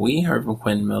Homeboy, but we ain't heard from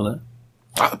Quentin Miller.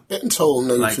 I've been told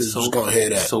niggas was gonna hear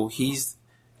that. So he's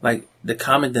like the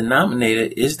common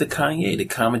denominator is the Kanye. The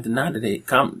common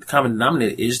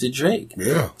denominator is the Drake.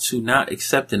 Yeah. To not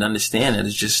accept and understand it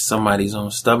is just somebody's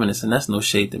own stubbornness, and that's no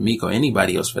shade to Meek or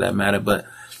anybody else for that matter. But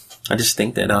I just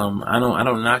think that I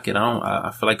don't knock it.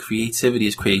 I feel like creativity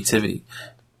is creativity.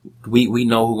 We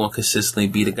know who's gonna consistently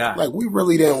be the guy. Like we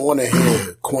really didn't want to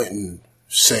hear Quentin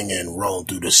singing "Rolling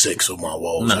Through the Six of My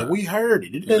Walls." No. Like we heard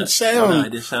it. It didn't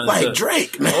sound like good.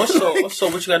 Drake, man. Also, what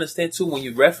you gotta understand too, when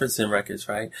you referencing records,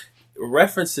 right?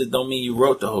 References don't mean you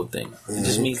wrote the whole thing. It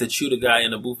just means that you the guy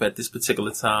in the booth at this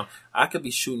particular time. I could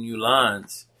be shooting you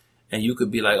lines, and you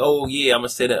could be like, "Oh yeah, I'm gonna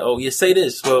say that. Oh yeah, say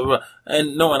this," blah, blah, blah.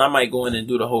 And knowing I might go in and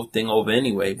do the whole thing over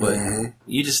anyway. But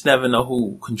you just never know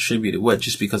who contributed what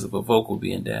just because of a vocal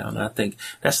being down. And I think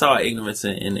that's our ignorance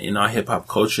in our hip hop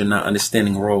culture, not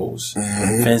understanding roles. For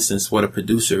instance, what a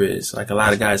producer is. Like a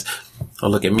lot of guys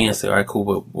will look at me and say, "All right, cool,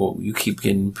 but well, you keep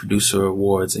getting producer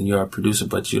awards and you're a producer,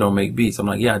 but you don't make beats." I'm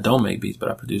like, "Yeah, I don't make beats, but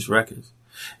I produce records."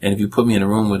 And if you put me in a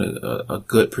room with a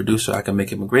good producer, I can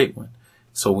make him a great one.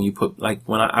 So when you put, like,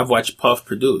 when I've watched Puff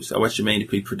produce, I watched Jermaine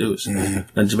Dupri produce. Now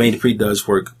Jermaine Dupri does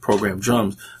work program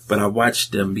drums, but I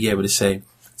watched them be able to say,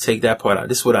 take that part out.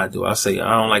 This is what I do. I'll say,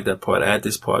 I don't like that part. Add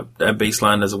this part. That bass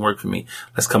line doesn't work for me.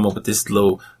 Let's come up with this,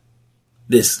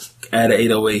 add an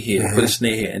 808 here, put a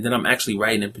snare here. And then I'm actually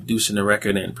writing and producing the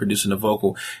record and producing the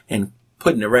vocal and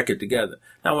putting the record together.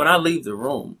 Now when I leave the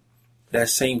room, that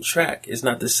same track is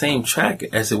not the same track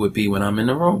as it would be when I'm in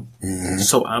the room.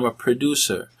 So I'm a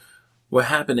producer. What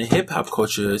happened in hip hop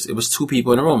culture is it was two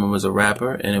people in the room. It was a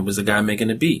rapper and it was a guy making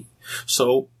the beat.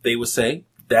 So they would say,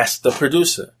 that's the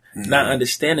producer. Not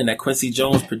understanding that Quincy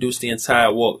Jones produced the entire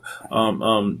Off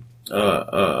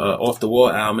the Wall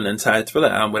album and the entire Thriller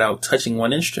album without touching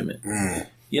one instrument.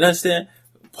 You understand?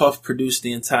 Puff produced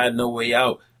the entire No Way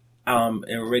Out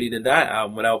and Ready to Die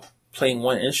album without playing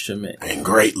one instrument. And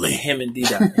greatly. Him and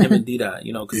D-Dot, because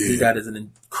D-Dot is an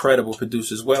incredible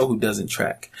producer as well who doesn't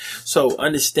track. So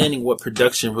understanding what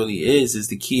production really is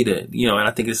the key to, and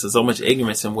I think there's so much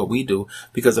ignorance in what we do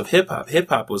because of hip hop. Hip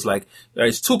hop was like,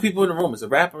 there's two people in the room. There's a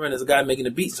rapper and there's a guy making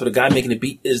the beat. So the guy making the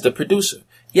beat is the producer.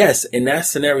 Yes, in that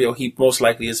scenario, he most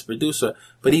likely is a producer.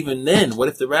 But even then, what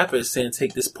if the rapper is saying,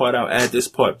 take this part out, add this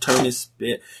part, turn this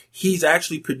bit? He's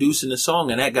actually producing the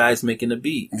song and that guy's making the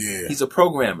beat. Yeah. He's a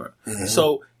programmer.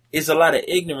 So it's a lot of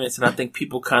ignorance, and I think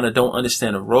people kind of don't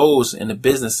understand the roles in the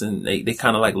business, and they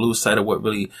kind of like lose sight of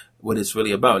what it's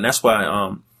really about. And that's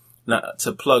why, not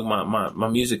to plug my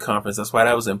music conference. That's why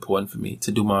that was important for me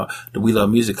to do the We Love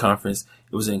Music conference.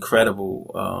 It was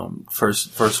incredible.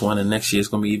 First one, and next year it's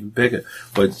going to be even bigger.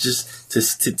 But just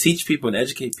to teach people and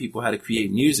educate people how to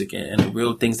create music and the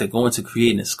real things that go into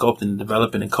creating and sculpting and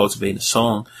developing and cultivating a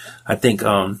song. I think,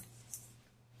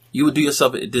 you would do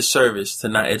yourself a disservice to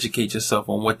not educate yourself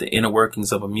on what the inner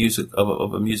workings of a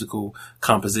musical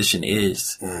composition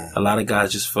is. A lot of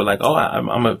guys just feel like, oh,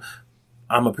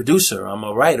 I'm a producer, I'm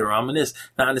a writer, I'm a this.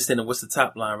 Not understanding what's the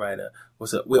top line writer.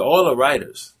 We're all are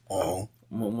writers. Oh.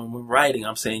 When we're writing,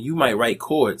 I'm saying you might write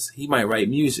chords, he might write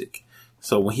music.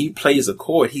 So when he plays a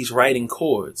chord, he's writing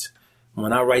chords.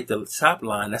 When I write the top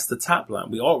line, that's the top line.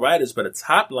 We all writers, but a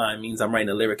top line means I'm writing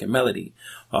a lyric and melody.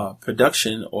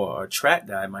 Production or a track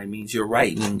guy might means you're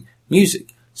writing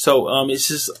music. So it's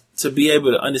just to be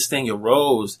able to understand your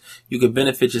roles, you can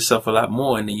benefit yourself a lot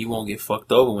more, and then you won't get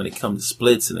fucked over when it comes to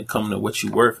splits and it comes to what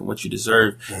you're worth and what you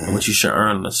deserve and what you should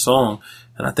earn on a song.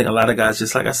 And I think a lot of guys,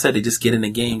 just like I said, they just get in the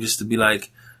game just to be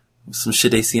like some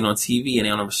shit they seen on TV, and they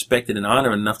don't respect it and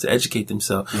honor it enough to educate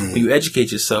themselves. When you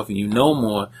educate yourself and you know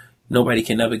more, nobody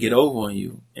can never get over on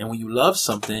you. And when you love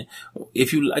something,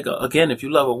 if you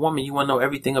love a woman, you want to know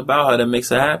everything about her that makes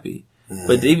her happy.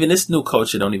 But even this new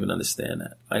culture don't even understand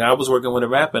that. Like, I was working with a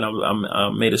rapper, and I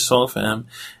made a song for him,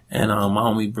 and my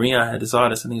homie Brian had this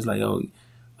artist, and he's like, "Yo,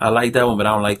 I like that one, but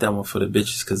I don't like that one for the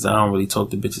bitches because I don't really talk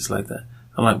to bitches like that."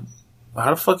 I'm like, "How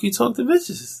the fuck you talk to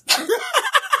bitches?"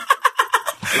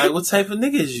 Like, what type of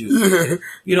nigga is you?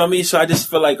 You know what I mean? So I just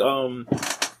feel like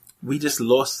we just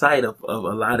lost sight of a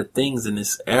lot of things in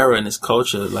this era, in this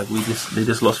culture. Like, they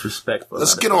just lost respect for.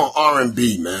 Let's get on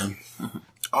R&B, man.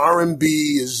 R&B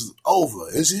is over,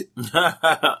 is it? No, man.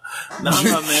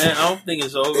 I don't think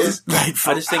it's over. I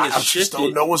just think it's shifted. Just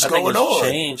don't know what's going on. It's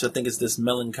changed. I think it's this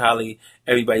melancholy.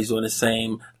 Everybody's doing the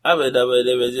same. Like,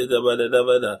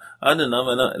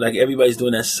 everybody's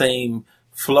doing that same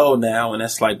flow now, and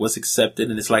that's like what's accepted.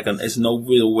 And it's like it's no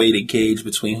real way to gauge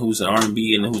between who's an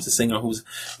R&B and who's a singer,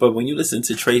 But when you listen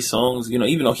to Trey Songz, you know,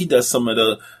 even though he does some of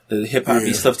the hip hop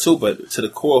stuff too, but to the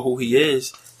core of who he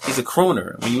is, he's a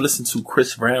crooner. When you listen to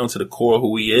Chris Brown, to the core of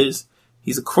who he is,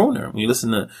 he's a crooner. When you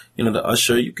listen to, you know, the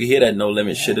Usher, you can hear that No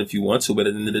Limit shit if you want to, but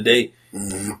at the end of the day,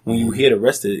 when you hear the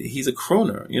rest of it, he's a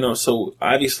crooner, you know. So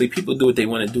obviously people do what they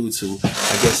want to do to,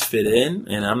 I guess, fit in,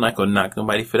 and I'm not gonna knock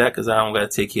nobody for that because I don't gotta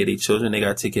take care of their children. They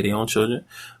gotta take care of their own children.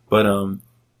 But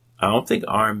I don't think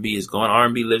R&B is gone.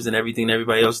 R&B lives in everything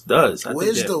everybody else does.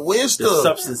 Where's the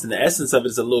substance and the essence of it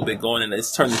is a little bit gone, and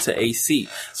it's turned into AC.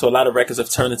 So a lot of records have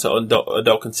turned into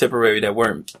adult contemporary that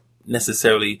weren't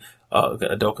necessarily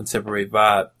adult contemporary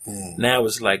vibe. Now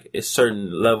it's like a certain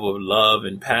level of love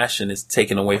and passion is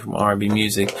taken away from R&B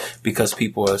music because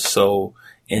people are so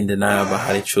in denial about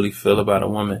how they truly feel about a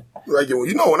woman. Like,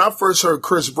 you know, when I first heard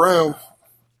Chris Brown,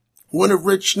 "When a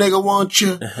rich nigga want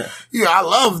you," yeah, I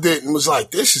loved it and was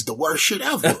like, this is the worst shit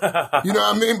ever. You know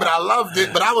what I mean? But I loved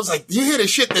it. But I was like, you hear the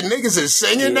shit the niggas is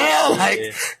singing now?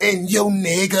 Like, and your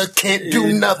nigga can't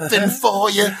do nothing for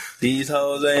you. These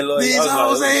hoes ain't loyal. These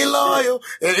hoes ain't loyal.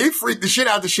 And he freaked the shit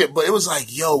out the shit. But it was like,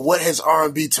 yo, what has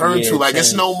R&B turned to? Like,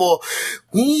 it's no more,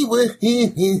 we were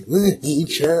with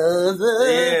each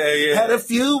other. Had a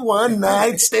few one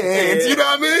night stands. You know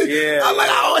what I mean? I'm like,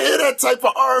 I don't hear that type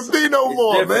of R&B no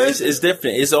more, man. It's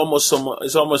different. It's almost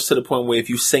to the point where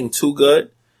if you sing too good,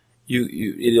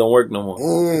 it don't work no more.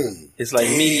 It's like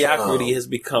mediocrity has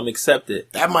become accepted.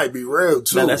 That might be real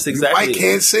too. Man, that's exactly. You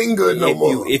can't sing good no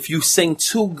more. If you sing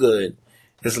too good,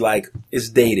 it's like it's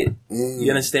dated. You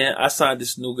understand? I signed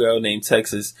this new girl named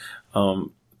Texas.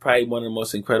 Probably one of the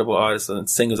most incredible artists and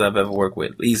singers I've ever worked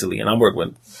with, easily. And I'm working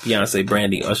with Beyonce,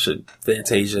 Brandy, Usher,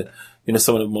 Fantasia. You know,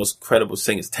 some of the most incredible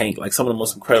singers, Tank, like some of the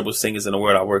most incredible singers in the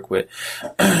world I work with.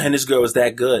 And this girl is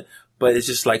that good. But it's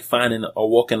just like finding or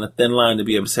walking a thin line to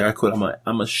be able to say, all right, cool, I'm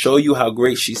going to show you how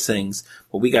great she sings,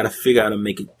 but we got to figure out how to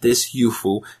make it this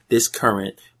youthful, this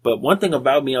current. But one thing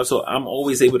about me also, I'm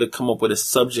always able to come up with a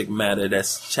subject matter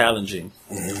that's challenging.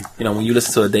 You know, when you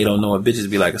listen to a They Don't Know What Bitches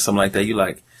Be Like or something like that, you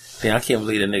like, damn, I can't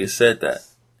believe the nigga said that.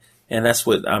 And that's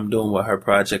what I'm doing with her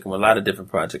project and with a lot of different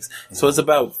projects. So it's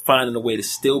about finding a way to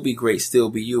still be great, still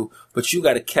be you, but you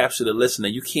got to capture the listener.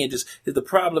 You can't just, the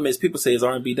problem is people say, is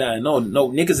R&B dying? No,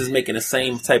 niggas is making the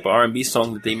same type of R&B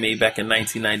song that they made back in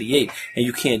 1998, and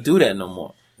you can't do that no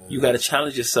more. you got to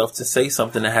challenge yourself to say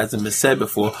something that hasn't been said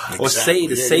before, or say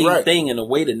the same thing in a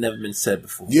way that never been said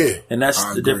before. Yeah, and that's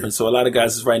the difference. So a lot of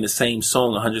guys is writing the same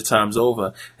song 100 times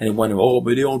over, and they wonder, oh,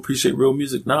 but they don't appreciate real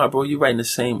music. Nah, bro, you're writing the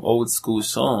same old school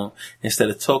song instead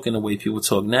of talking the way people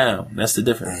talk now. That's the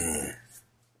difference.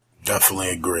 Definitely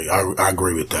agree. I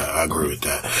agree with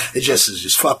that. It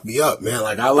just fucked me up, man.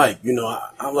 Like, I'm like,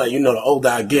 the older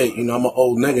I get, I'm an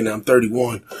old nigga now. I'm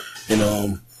 31.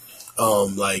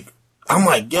 I'm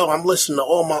like, yo, I'm listening to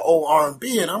all my old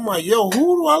R&B, and I'm like, yo,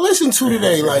 who do I listen to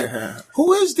today? Like,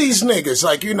 who is these niggas?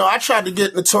 Like, I tried to get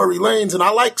into Tory Lanez, and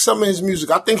I like some of his music.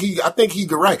 I think he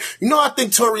could write. I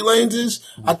think Tory Lanez is?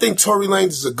 I think Tory Lanez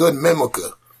is a good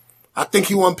mimicker. I think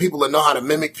he want people to know how to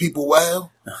mimic people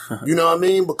well. You know what I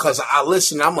mean? Because I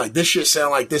listen, I'm like, this shit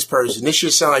sound like this person. This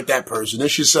shit sound like that person.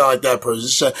 This shit sound like that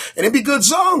person. And it be good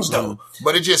songs, though.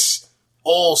 But it just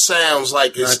all sounds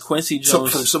like it's Quincy took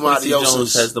from somebody else's.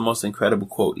 Jones has the most incredible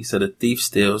quote. He said, "A thief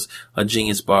steals, a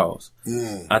genius borrows."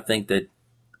 I think that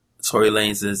Tory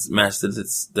Lanez has mastered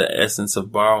the essence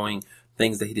of borrowing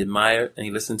things that he admired and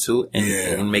he listened to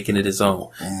and making it his own.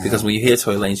 Because when you hear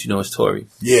Tory Lanez, you know it's Tory.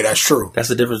 Yeah, that's true. That's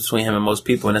the difference between him and most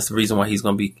people, and that's the reason why he's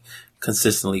going to be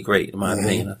consistently great, in my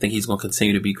opinion. I think he's going to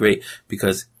continue to be great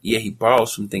because, he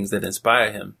borrows from things that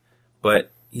inspire him,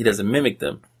 but he doesn't mimic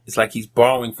them. It's like he's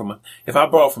borrowing if I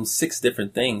borrow from 6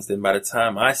 different things, then by the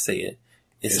time I say it,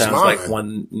 it sounds like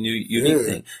one new unique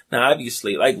thing. Now,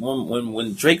 obviously, like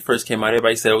when Drake first came out,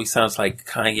 everybody said, he sounds like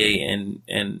Kanye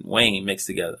and Wayne mixed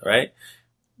together, right?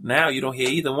 Now you don't hear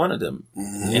either one of them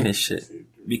in this shit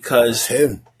because,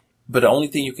 but the only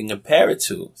thing you can compare it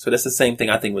to, so that's the same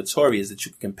thing I think with Tory, is that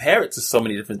you can compare it to so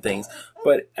many different things,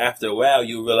 but after a while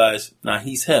you realize,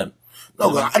 he's him.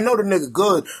 No, I know the nigga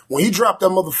good. When he dropped that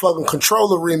motherfucking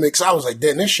Controller remix, I was like,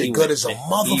 damn, this shit good as a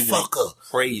motherfucker.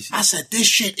 Crazy. I said, this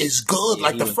shit is good.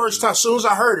 Like the first time, as soon as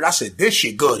I heard it, I said, this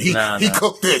shit good. He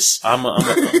cooked this. I'm a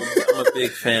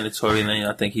big fan of Tory Lanez.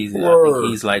 I think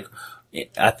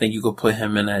I think you could put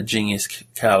him in that genius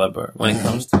caliber when it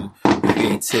comes to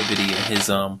creativity and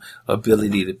his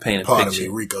ability to paint a picture. Pardon me,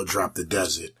 Rico dropped the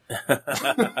desert.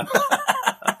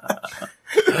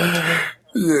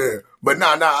 Yeah. But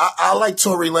I like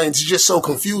Tory Lanez. It's just so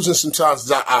confusing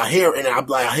sometimes. I hear it and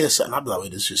I hear something. I'm like,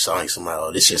 wait, this shit sound like somebody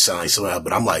else. This shit sound like somebody else.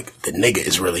 But I'm like, the nigga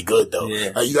is really good though.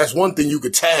 Yeah. Like, that's one thing you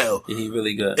could tell. Yeah, he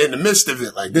really good. In the midst of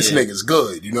it, like, this nigga's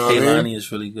good. You know what I mean? Kehlani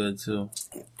is really good too.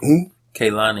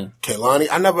 Kehlani.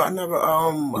 I never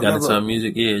got into her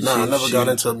music. Yeah. I never got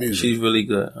into her music. She's really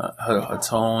good. Her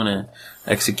tone and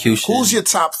execution. Who's your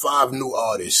top 5 new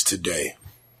artists today?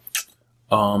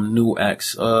 New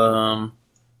acts.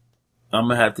 I'm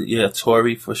gonna have to,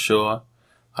 Tory for sure.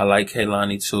 I like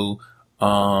Kehlani too.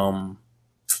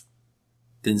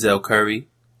 Denzel Curry.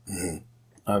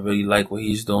 I really like what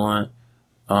he's doing.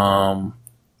 Who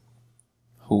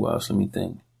else? Let me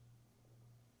think.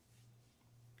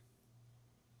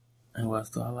 Who else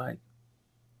do I like?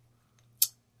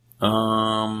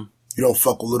 You don't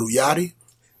fuck with Lil Yachty?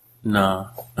 Nah.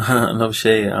 No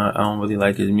shade. I don't really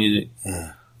like his music.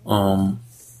 What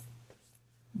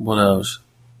else?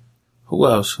 Who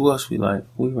else we like?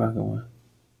 Who we rocking with?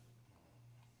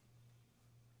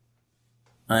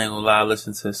 I ain't gonna lie, I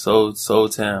listen to Soul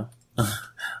Town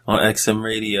on XM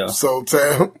Radio. Soul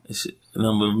Town? It's a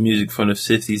number of music from the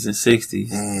 50s and 60s.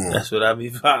 That's what I be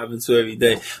vibing to every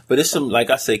day. But it's some, like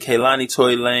I say, Kehlani,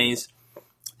 Tory Lanez,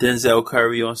 Denzel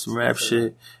Curry on some rap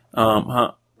shit.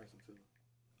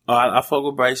 I fuck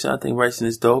with Bryson. I think Bryson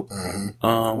is dope.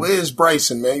 Where's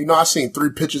Bryson, man? I seen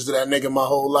 3 pictures of that nigga my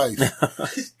whole life.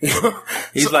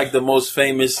 He's like the most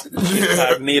famous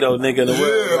incognito nigga in the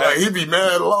world. Right? Like he be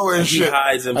mad low and shit. He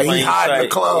hides in plain he hide in the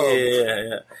club.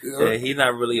 Yeah, he's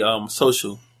not really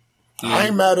social. I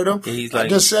ain't mad at him. I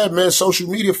just said, man, social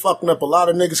media fucking up a lot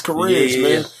of niggas' careers,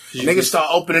 man. Niggas start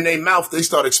opening their mouth, they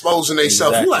start exposing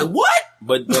themselves. You like, what?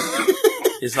 But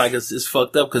it's like it's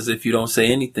fucked up because if you don't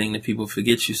say anything, then people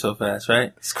forget you so fast,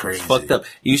 right? It's crazy. It's fucked up.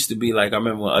 It used to be like, I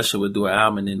remember when Usher would do an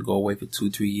album and then go away for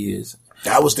 2-3 years.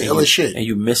 That was the illest shit. And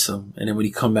you miss him. And then when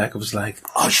he come back, it was like,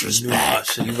 Usher's back.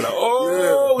 Usher. You be like,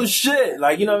 oh, shit.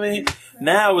 Like, you know what I mean?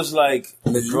 Now it's like,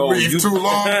 bro, you too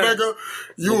long, nigga.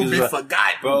 You will be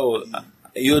forgotten. Bro,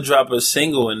 you'll drop a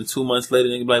single and 2 months later,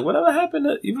 nigga be like, whatever happened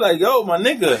to, you be like, yo, my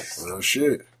nigga. Real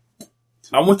shit.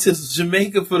 I went to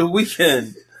Jamaica for the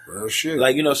weekend. Real shit.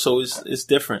 Like, so it's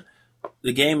different.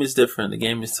 The game is different. The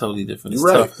game is totally different. It's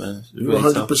You're right. tough, man. It's You're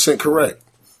really 100% correct.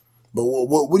 But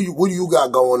what do you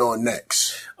got going on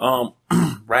next?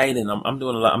 Writing. I'm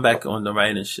doing a lot. I'm back on the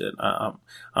writing shit. I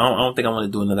don't think I want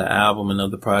to do another album,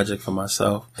 another project for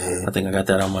myself. I think I got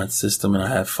that on my system and I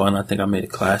had fun. I think I made a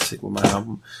classic with my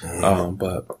album.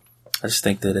 But I just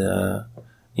think that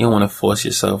you don't want to force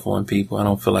yourself on people. I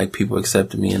don't feel like people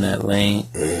accepted me in that lane,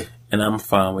 and I'm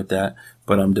fine with that.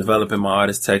 But I'm developing my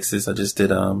Artist Texas. I just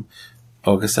did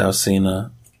August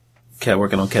Alsina,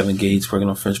 working on Kevin Gates, working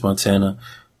on French Montana.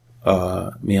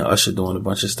 Me and Usher doing a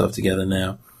bunch of stuff together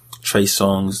now. Trey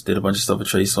Songz, did a bunch of stuff with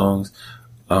Trey Songz.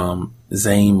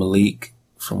 Zayn Malik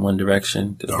from One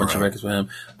Direction, did a bunch of records with him.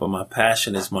 But my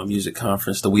passion is my music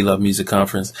conference, the We Love Music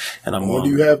Conference. And when do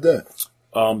you have that?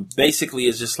 Basically,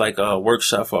 it's just like a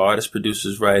workshop for artists,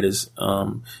 producers, writers,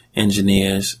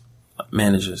 engineers,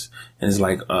 managers. And it's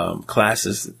like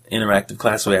classes, interactive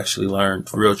classes where we actually learn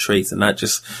real traits and not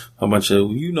just a bunch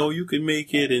of, you can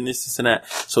make it and this and that.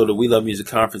 So the We Love Music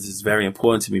Conference is very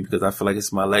important to me because I feel like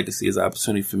it's my legacy, it's an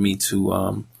opportunity for me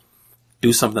to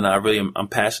do something that I'm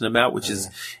passionate about, which is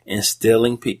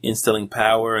instilling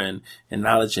power and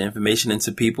knowledge and information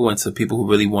into people who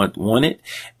really want it.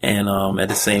 And, at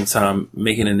the same time,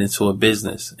 making it into a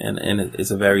business. And it's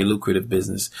a very lucrative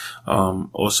business.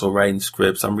 Also writing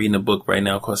scripts. I'm reading a book right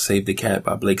now called Save the Cat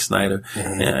by Blake Snyder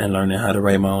and learning how to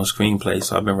write my own screenplays.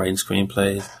 So I've been writing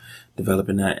screenplays,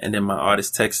 developing that. And then my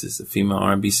Artist Texas, the female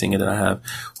R&B singer that I have,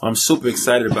 I'm super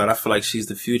excited about. I feel like she's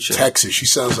the future. Texas, she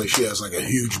sounds like she has like a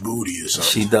huge booty or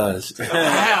something. She does.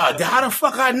 How the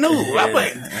fuck I knew?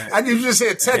 Yeah. I just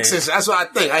said Texas. That's what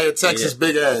I think. I hear Texas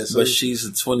big ass. So. But she's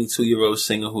a 22-year-old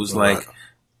singer who's like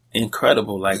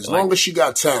incredible. Like as long as she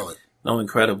got talent. No,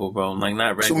 incredible, bro. Like,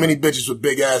 not regular. Too many bitches with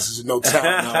big asses and no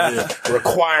talent out here.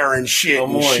 Requiring shit. No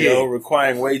more, yo.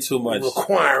 Requiring way too much.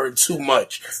 Requiring too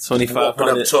much.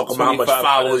 2,500. Talking about how much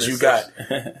followers you got.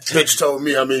 Bitch told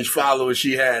me how many followers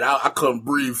she had. I couldn't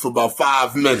breathe for about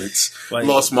 5 minutes. Like,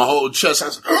 lost my whole chest. I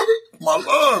was like, my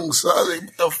lungs. I was like,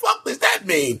 what the fuck does that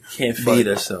mean? Can't feed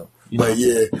herself. But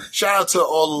yeah, shout out to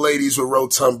all the ladies with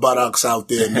rotund buttocks out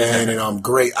there, man, and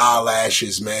great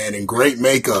eyelashes, man, and great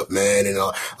makeup, man, and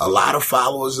a lot of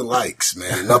followers and likes,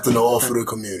 man. Nothing to offer the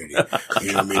community,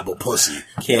 you know what I mean? But pussy,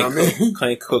 can't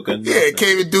cook. Yeah, can't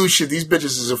even do shit. These bitches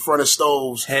is in front of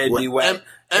stoves, head be wet.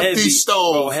 Empty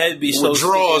stove, head be with so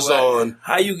drawers on.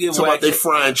 How you get whack? About they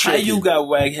frying chicken. How you got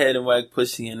whack head and whack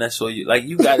pussy, and that's all you like?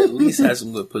 You got to at least have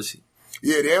some good pussy.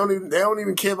 Yeah, they don't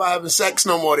even care about having sex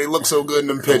no more. They look so good in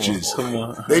them pictures. Come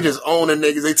on. They just own the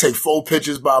niggas. They take 4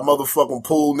 pictures by a motherfucking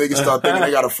pool. Niggas start thinking they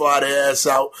gotta fly their ass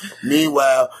out.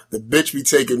 Meanwhile, the bitch be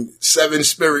taking 7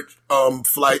 Spirit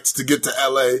flights to get to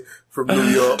LA from New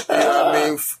York. You know what I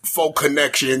mean? 4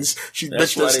 connections.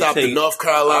 Bitch done stopped in North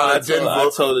Carolina, Denver. I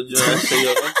told the joint, I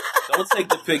said, don't take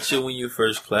the picture when you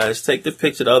first class. Take the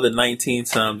picture the other 19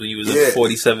 times when you was in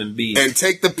 47B. And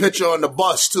take the picture on the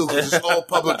bus, too, because it's all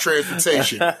public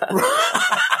transportation. I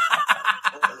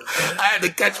had to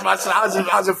catch myself. I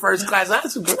was in first class. I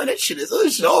was like, what that shit is?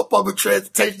 This shit all public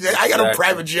transportation. I got a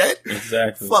private jet.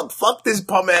 Exactly. Fuck this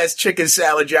bum ass chicken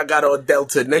salad y'all got on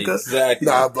Delta, nigga. Exactly.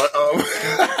 Nah, but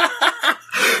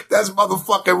that's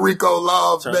motherfucking Rico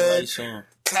Love, man.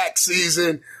 Tax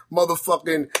season.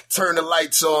 Motherfucking turn the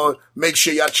lights on. Make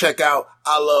sure y'all check out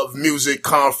I Love Music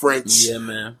Conference. Yeah,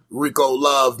 man. Rico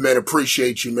Love, man.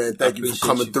 Appreciate you, man. Thank you for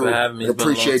coming through. And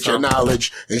appreciate your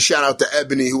knowledge. And shout out to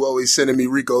Ebony, who always sending me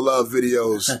Rico Love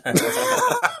videos.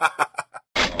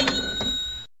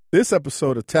 This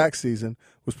episode of Tax Season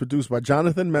was produced by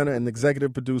Jonathan Mena and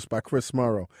executive produced by Chris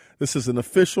Morrow. This is an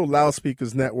official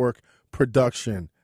Loudspeakers Network production.